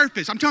the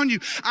surface. I'm telling you,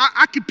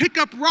 I could pick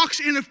up rocks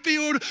in a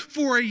field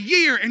for a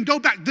year and go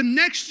back the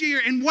next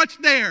year, and what's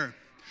there?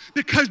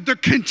 Because they're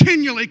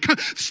continually,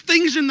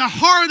 things in the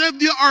heart of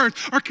the earth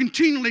are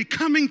continually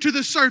coming to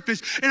the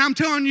surface. And I'm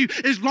telling you,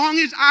 as long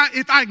as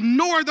if I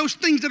ignore those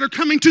things that are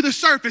coming to the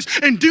surface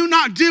and do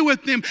not deal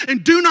with them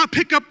and do not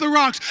pick up the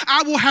rocks,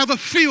 I will have a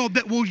field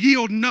that will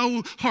yield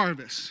no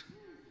harvest.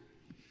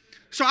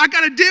 So I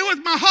got to deal with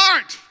my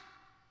heart.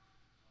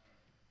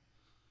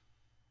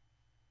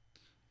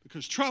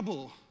 Because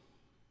trouble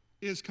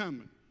is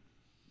coming.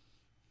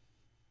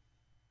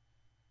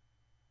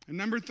 And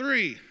number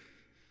 3,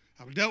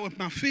 I've dealt with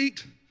my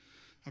feet.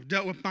 I've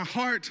dealt with my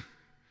heart.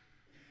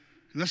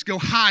 And let's go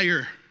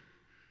higher.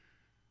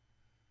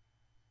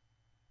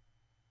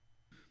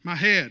 My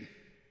head.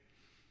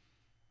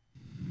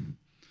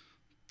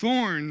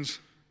 Thorns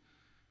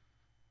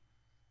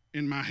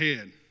in my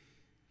head.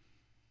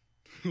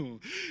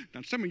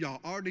 Now, some of y'all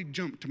already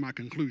jumped to my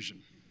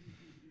conclusion.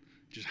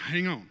 Just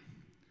hang on.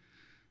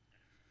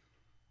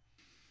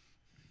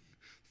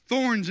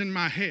 Thorns in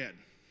my head.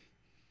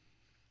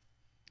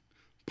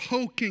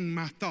 Poking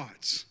my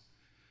thoughts.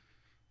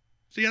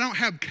 See, I don't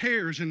have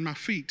cares in my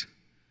feet.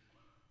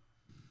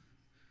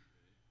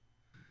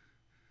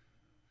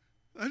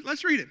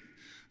 Let's read it.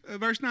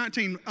 Verse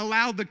 19,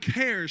 allow the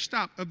cares,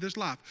 stop, of this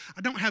life.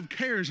 I don't have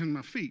cares in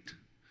my feet.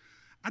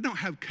 I don't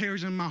have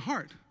cares in my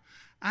heart.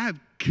 I have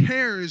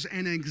cares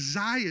and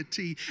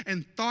anxiety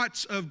and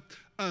thoughts of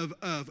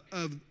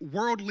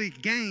worldly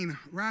gain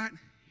right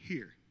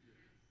here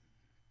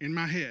in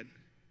my head.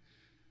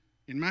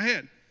 In my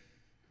head.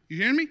 You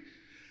hearing me?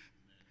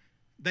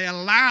 They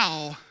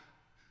allow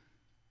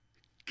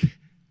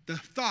the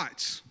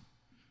thoughts,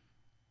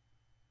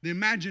 the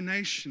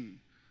imagination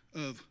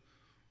of,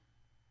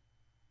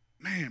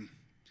 man,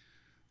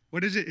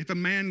 what is it? If a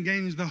man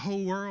gains the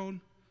whole world,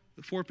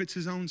 but forfeits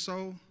his own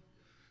soul?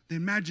 The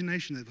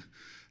imagination of,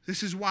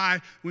 this is why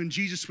when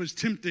Jesus was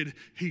tempted,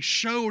 he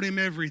showed him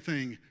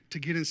everything to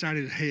get inside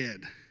his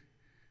head.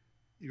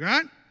 You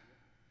right?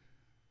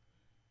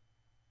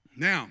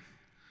 Now,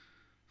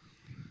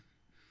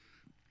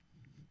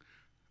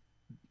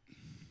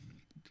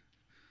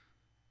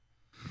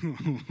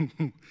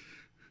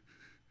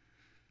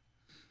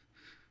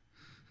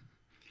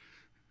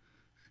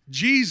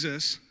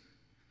 Jesus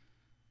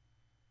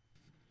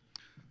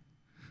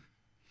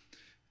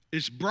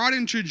is brought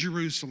into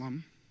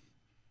Jerusalem.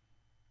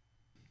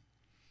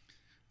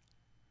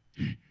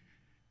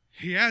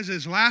 He has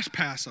his last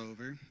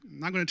Passover. I'm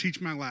not going to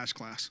teach my last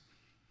class.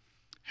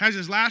 Has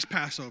his last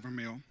Passover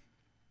meal.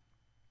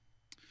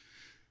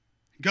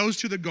 Goes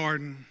to the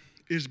garden,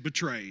 is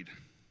betrayed.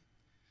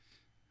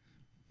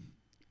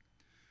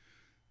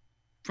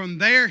 From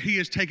there, he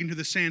is taken to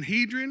the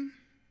Sanhedrin.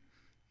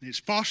 He is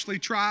falsely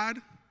tried.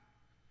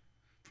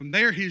 From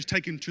there, he is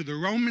taken to the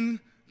Roman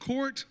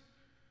court,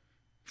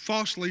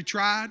 falsely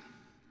tried,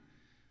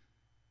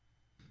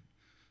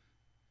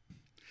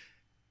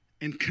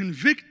 and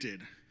convicted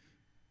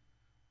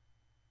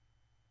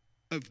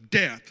of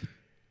death.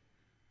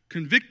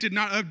 Convicted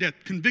not of death,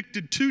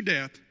 convicted to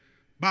death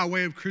by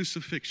way of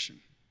crucifixion.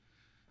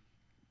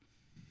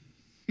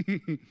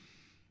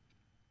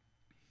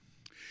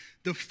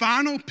 The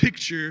final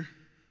picture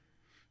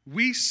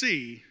we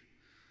see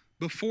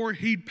before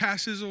he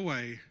passes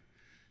away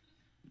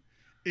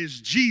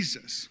is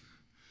Jesus,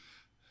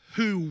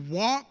 who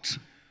walked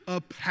a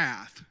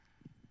path.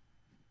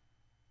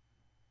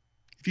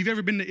 If you've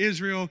ever been to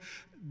Israel,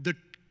 the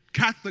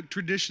Catholic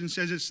tradition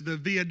says it's the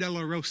Via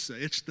Dolorosa.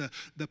 It's the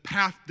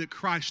path that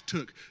Christ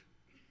took.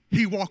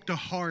 He walked a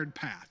hard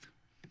path.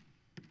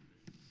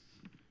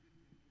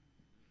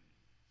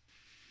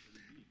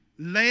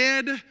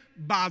 Led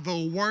by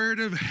the word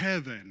of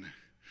heaven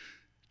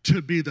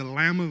to be the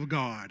Lamb of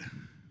God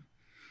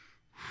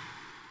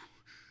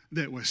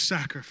that was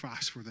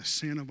sacrificed for the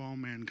sin of all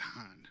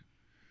mankind.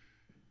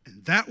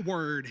 And that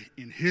word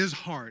in his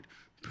heart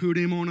put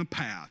him on a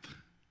path.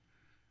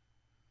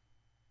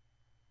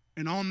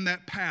 And on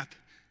that path,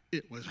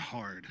 it was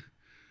hard.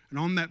 And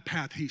on that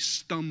path, he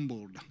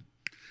stumbled.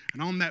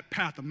 And on that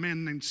path, a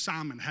man named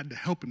Simon had to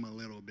help him a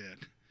little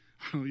bit.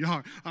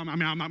 Y'all,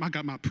 I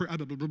got my blah,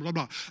 blah, blah, blah,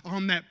 blah.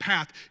 On that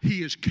path,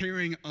 he is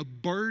carrying a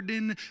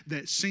burden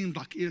that seems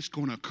like it's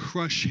going to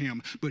crush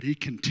him, but he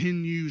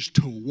continues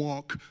to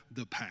walk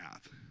the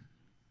path.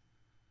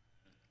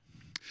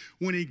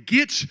 When he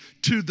gets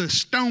to the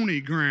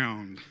stony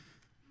ground,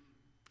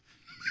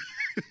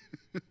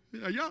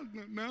 y'all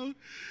know,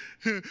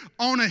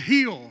 on a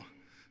hill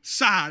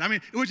side. I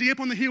mean, was he up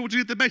on the hill? Was he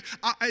at the base?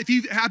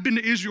 I've been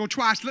to Israel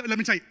twice. Let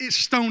me tell you, it's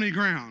stony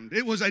ground.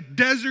 It was a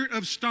desert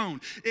of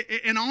stone.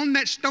 And on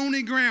that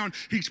stony ground,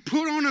 he's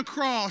put on a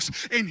cross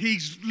and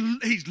he's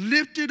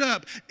lifted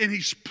up and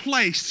he's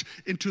placed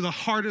into the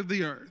heart of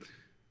the earth.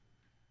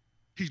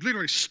 He's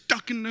literally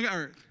stuck in the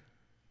earth.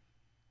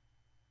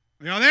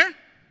 Are y'all there?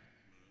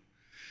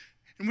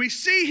 And we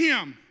see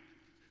him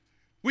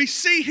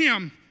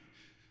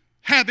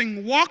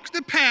having walked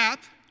the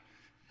path,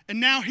 and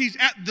now he's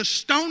at the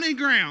stony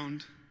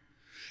ground.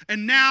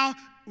 And now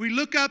we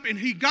look up and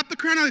he got the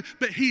crown,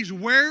 but he's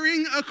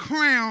wearing a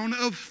crown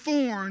of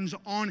thorns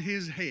on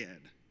his head.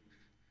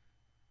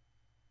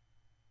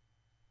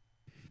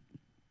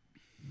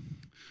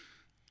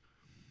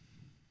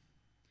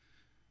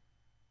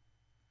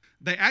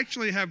 They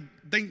actually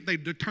think they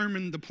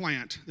determined the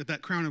plant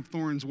that crown of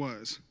thorns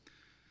was.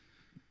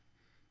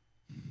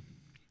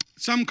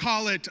 Some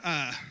call it,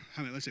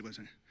 let's see,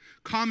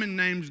 common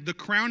names: the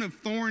crown of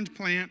thorns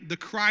plant, the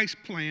Christ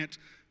plant,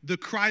 the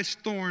Christ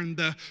thorn,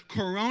 the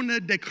Corona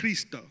de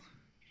Cristo.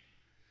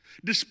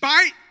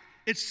 Despite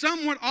its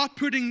somewhat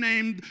off-putting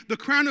name, the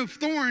crown of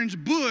thorns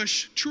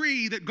bush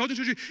tree that goes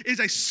into a tree is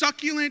a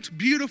succulent,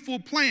 beautiful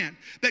plant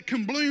that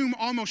can bloom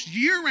almost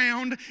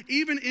year-round,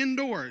 even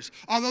indoors.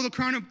 Although the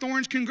crown of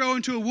thorns can grow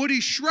into a woody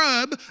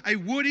shrub, a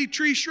woody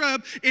tree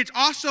shrub, it's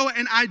also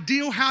an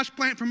ideal house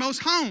plant for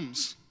most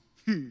homes.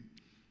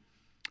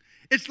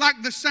 It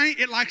likes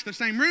the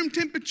same room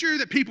temperature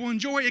that people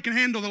enjoy. It can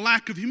handle the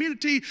lack of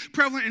humidity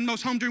prevalent in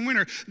most homes during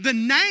winter. The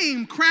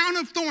name crown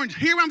of thorns,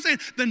 hear what I'm saying?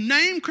 The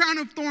name crown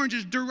of thorns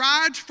is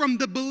derived from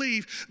the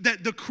belief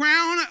that the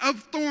crown of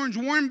thorns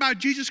worn by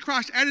Jesus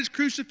Christ at his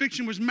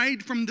crucifixion was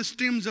made from the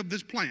stems of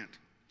this plant.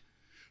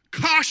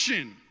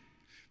 Caution.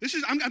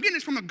 I'm getting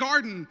this from a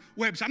garden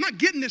website. I'm not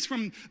getting this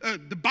from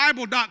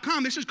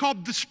thebible.com. This is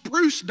called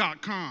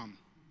thespruce.com.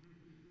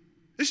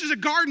 This is a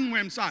garden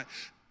website.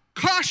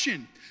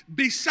 Caution.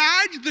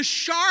 Besides the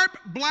sharp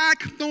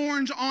black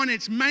thorns on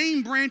its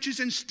main branches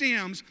and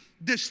stems,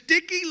 the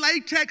sticky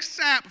latex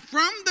sap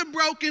from the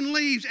broken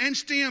leaves and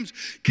stems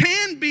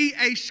can be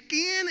a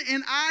skin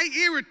and eye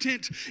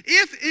irritant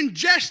if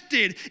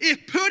ingested.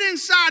 If put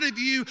inside of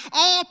you,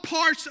 all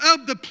parts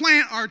of the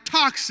plant are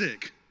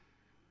toxic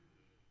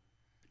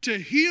to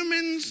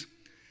humans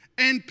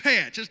and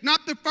pets. It's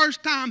not the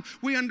first time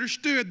we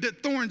understood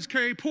that thorns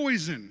carry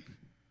poison.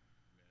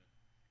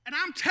 And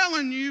I'm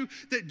telling you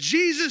that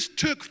Jesus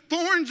took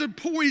thorns of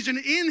poison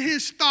in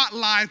his thought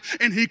life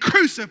and he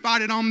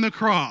crucified it on the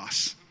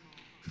cross.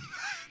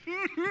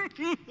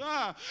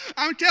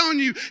 I'm telling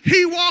you,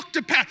 he walked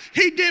a path.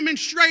 He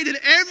demonstrated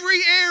every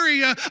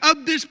area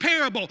of this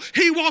parable.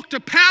 He walked a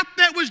path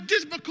that was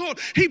difficult.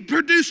 He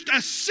produced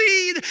a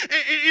seed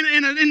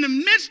in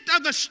the midst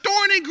of the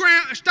stony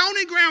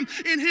ground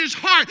in his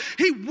heart.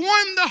 He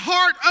won the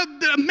heart of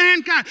the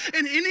mankind.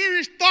 And in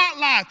his thought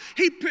life,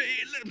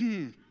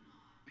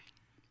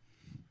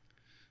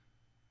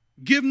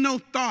 give no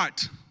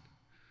thought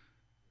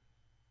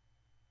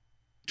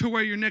to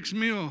where your next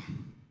meal,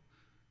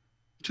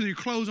 to your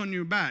clothes on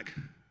your back.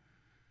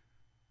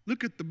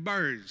 Look at the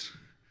birds.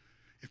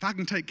 If I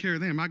can take care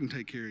of them, I can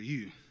take care of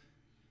you.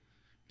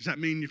 Does that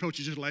mean you're supposed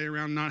to just lay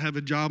around and not have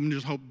a job and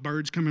just hope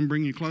birds come and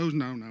bring you clothes?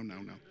 No.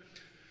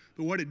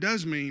 But what it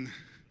does mean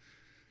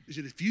is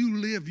that if you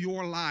live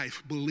your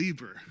life,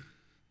 believer,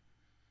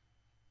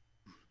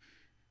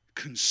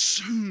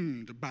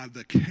 consumed by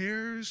the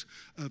cares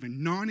of a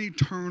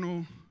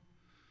non-eternal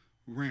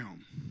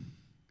realm,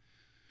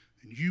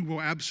 and you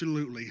will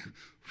absolutely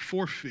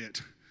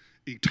forfeit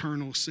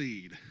eternal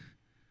seed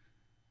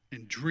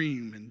and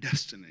dream and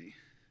destiny.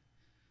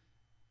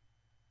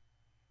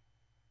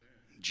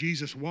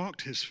 Jesus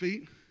walked his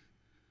feet.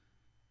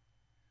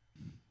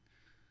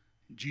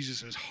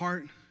 Jesus'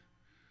 heart,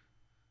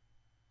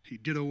 he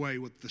did away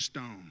with the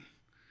stone.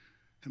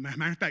 As a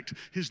matter of fact,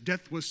 his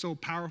death was so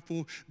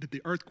powerful that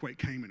the earthquake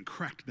came and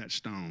cracked that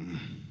stone.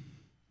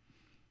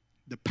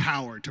 The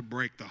power to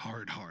break the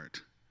hard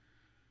heart.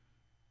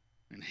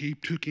 And he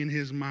took in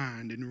his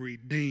mind and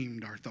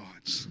redeemed our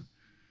thoughts.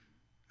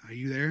 Are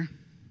you there?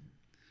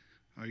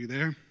 Are you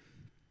there?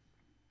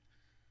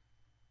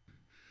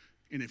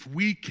 And if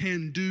we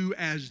can do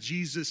as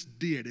Jesus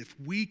did, if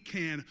we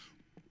can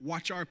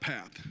watch our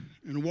path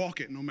and walk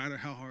it no matter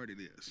how hard it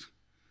is,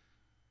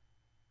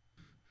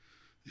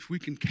 if we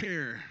can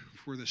care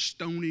for the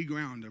stony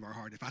ground of our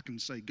heart, if I can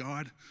say,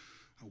 God,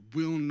 I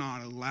will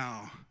not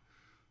allow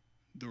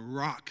the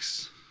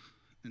rocks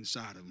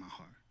inside of my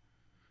heart.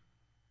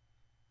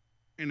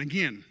 And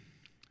again,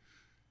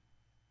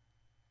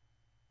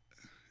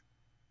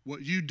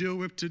 what you deal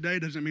with today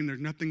doesn't mean there's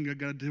nothing I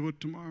got to deal with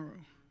tomorrow.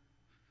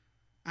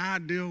 I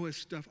deal with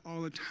stuff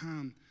all the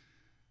time.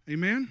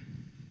 Amen?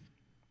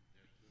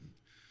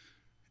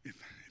 If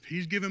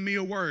he's given me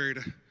a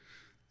word,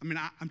 I mean,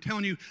 I'm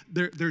telling you,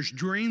 there's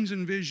dreams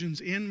and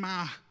visions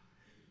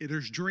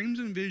there's dreams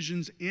and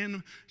visions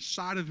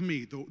inside of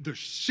me. There's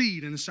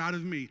seed inside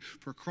of me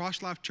for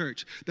Cross Life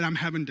Church that I'm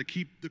having to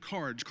keep the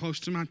cards close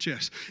to my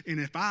chest. And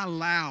if I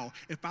allow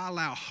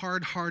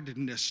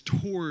hard-heartedness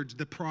towards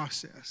the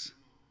process,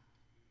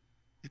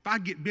 if I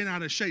get bent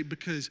out of shape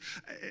because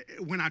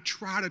when I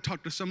try to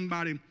talk to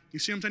somebody, you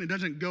see what I'm saying? It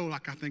doesn't go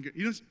like I think it.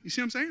 You see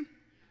what I'm saying?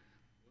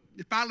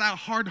 If I allow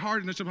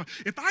hard-heartedness,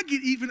 if I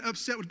get even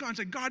upset with God and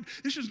say, God,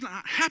 this is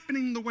not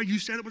happening the way you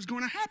said it was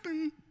going to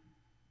happen.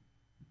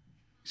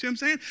 See what I'm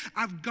saying?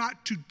 I've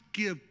got to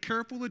give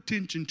careful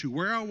attention to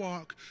where I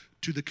walk,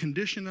 to the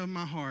condition of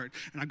my heart,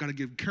 and I've got to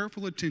give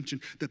careful attention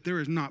that there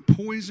is not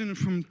poison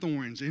from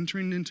thorns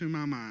entering into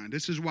my mind.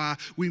 This is why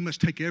we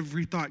must take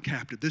every thought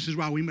captive. This is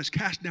why we must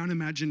cast down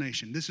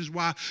imagination. This is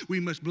why we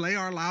must lay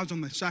our lives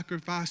on the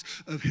sacrifice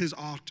of his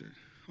altar.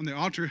 On the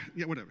altar,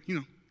 yeah, whatever, you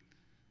know.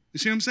 You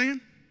see what I'm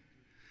saying?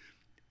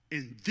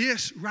 And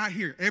this right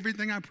here,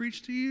 everything I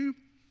preach to you,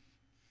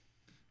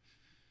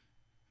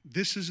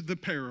 this is the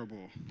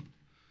parable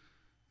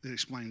that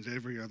explains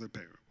every other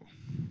parable.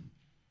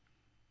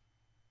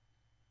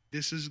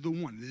 This is the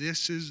one.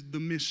 This is the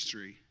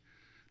mystery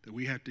that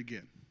we have to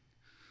get.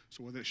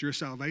 So whether it's your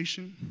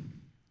salvation,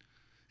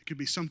 it could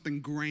be something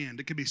grand.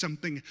 It could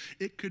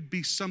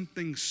be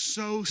something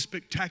so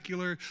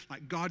spectacular,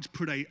 like God's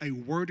put a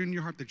word in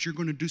your heart that you're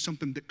going to do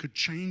something that could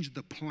change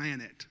the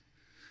planet.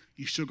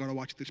 You still got to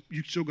watch this.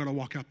 You still got to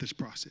walk out this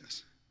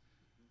process.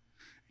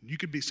 You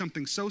could be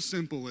something so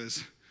simple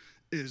as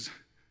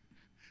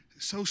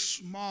so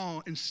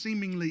small and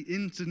seemingly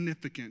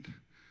insignificant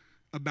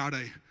about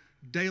a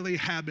daily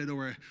habit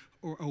or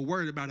a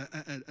word about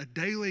a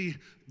daily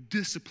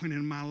discipline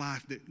in my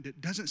life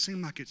that doesn't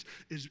seem like it's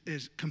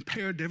as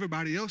compared to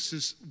everybody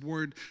else's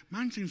word.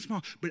 Mine seems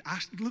small, but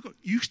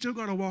you still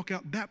got to walk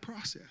out that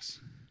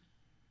process.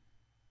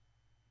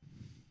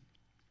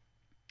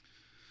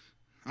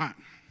 All right.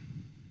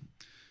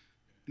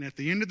 And at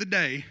the end of the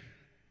day,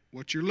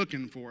 what you're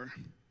looking for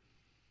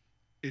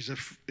is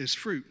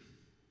fruit.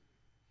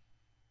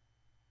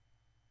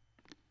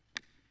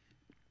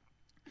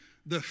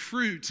 The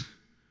fruit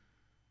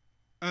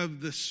of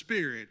the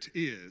Spirit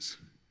is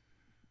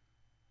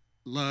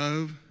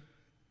love,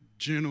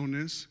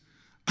 gentleness,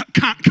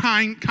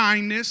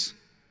 kindness.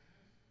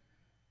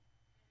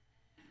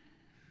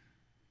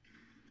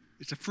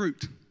 It's a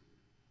fruit.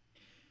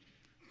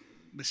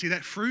 But see,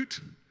 that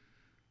fruit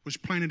was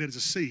planted as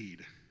a seed,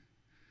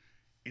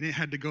 and it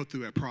had to go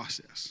through a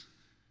process.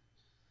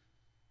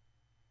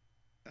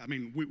 I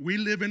mean, we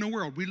live in a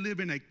world, we live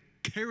in a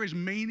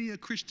charismania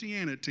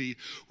Christianity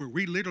where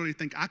we literally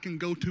think I can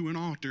go to an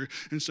altar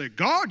and say,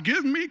 God,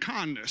 give me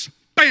kindness.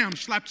 Bam,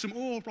 slap some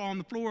oil on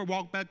the floor,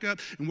 walk back up,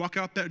 and walk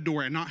out that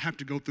door and not have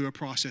to go through a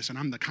process, and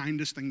I'm the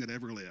kindest thing that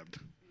ever lived.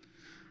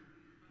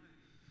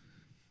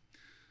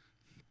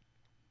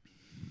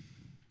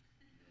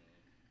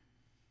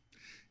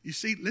 You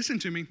see, listen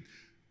to me.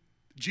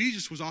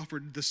 Jesus was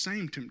offered the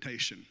same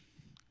temptation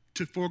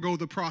to forego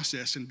the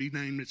process and be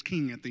named as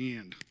king at the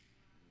end.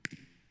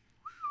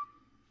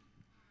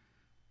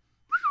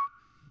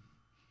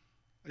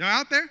 Y'all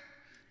out there?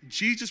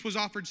 Jesus was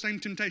offered same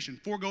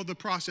temptation. Forego the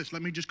process.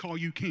 Let me just call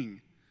you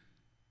king.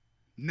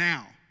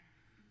 Now.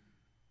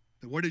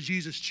 What did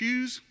Jesus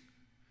choose?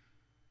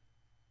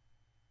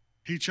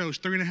 He chose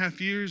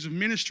 3.5 years of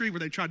ministry where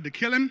they tried to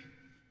kill him.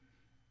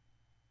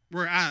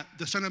 Where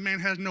the Son of Man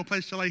has no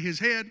place to lay his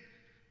head.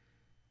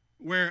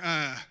 Where,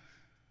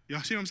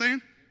 y'all see what I'm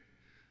saying?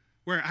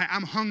 Where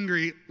I'm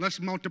hungry, let's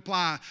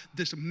multiply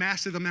this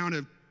massive amount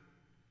of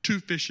 2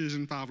 fishes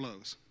and 5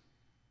 loaves.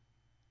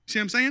 See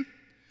what I'm saying?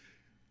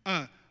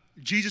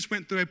 Jesus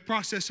went through a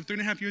process of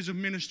 3.5 years of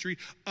ministry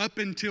up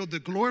until the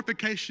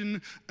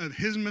glorification of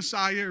his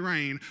Messiah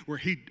reign, where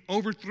he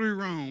overthrew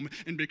Rome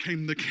and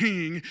became the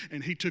king,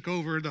 and he took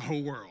over the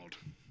whole world.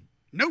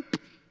 Nope.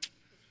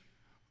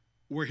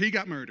 Where he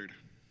got murdered.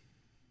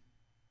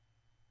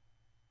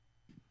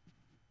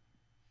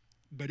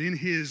 But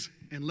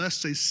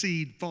unless a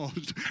seed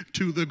falls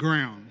to the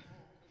ground.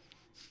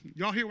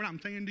 Y'all hear what I'm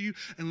saying to you?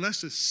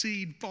 Unless a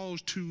seed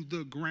falls to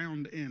the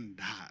ground and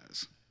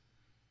dies,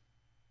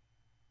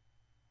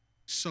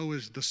 so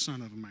is the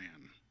Son of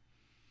Man.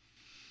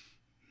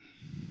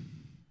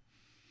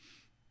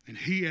 And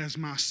he, as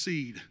my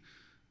seed,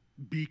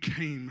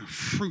 became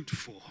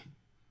fruitful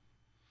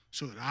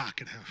so that I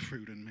could have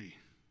fruit in me.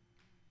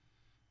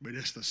 But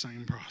it's the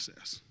same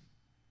process.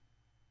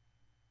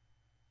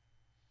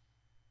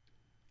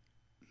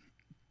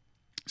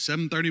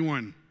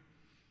 $7:31.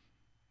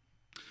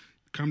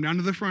 Come down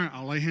to the front.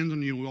 I'll lay hands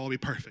on you and we'll all be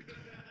perfect.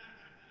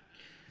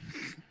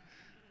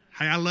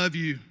 Hey, I love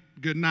you.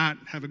 Good night.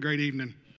 Have a great evening.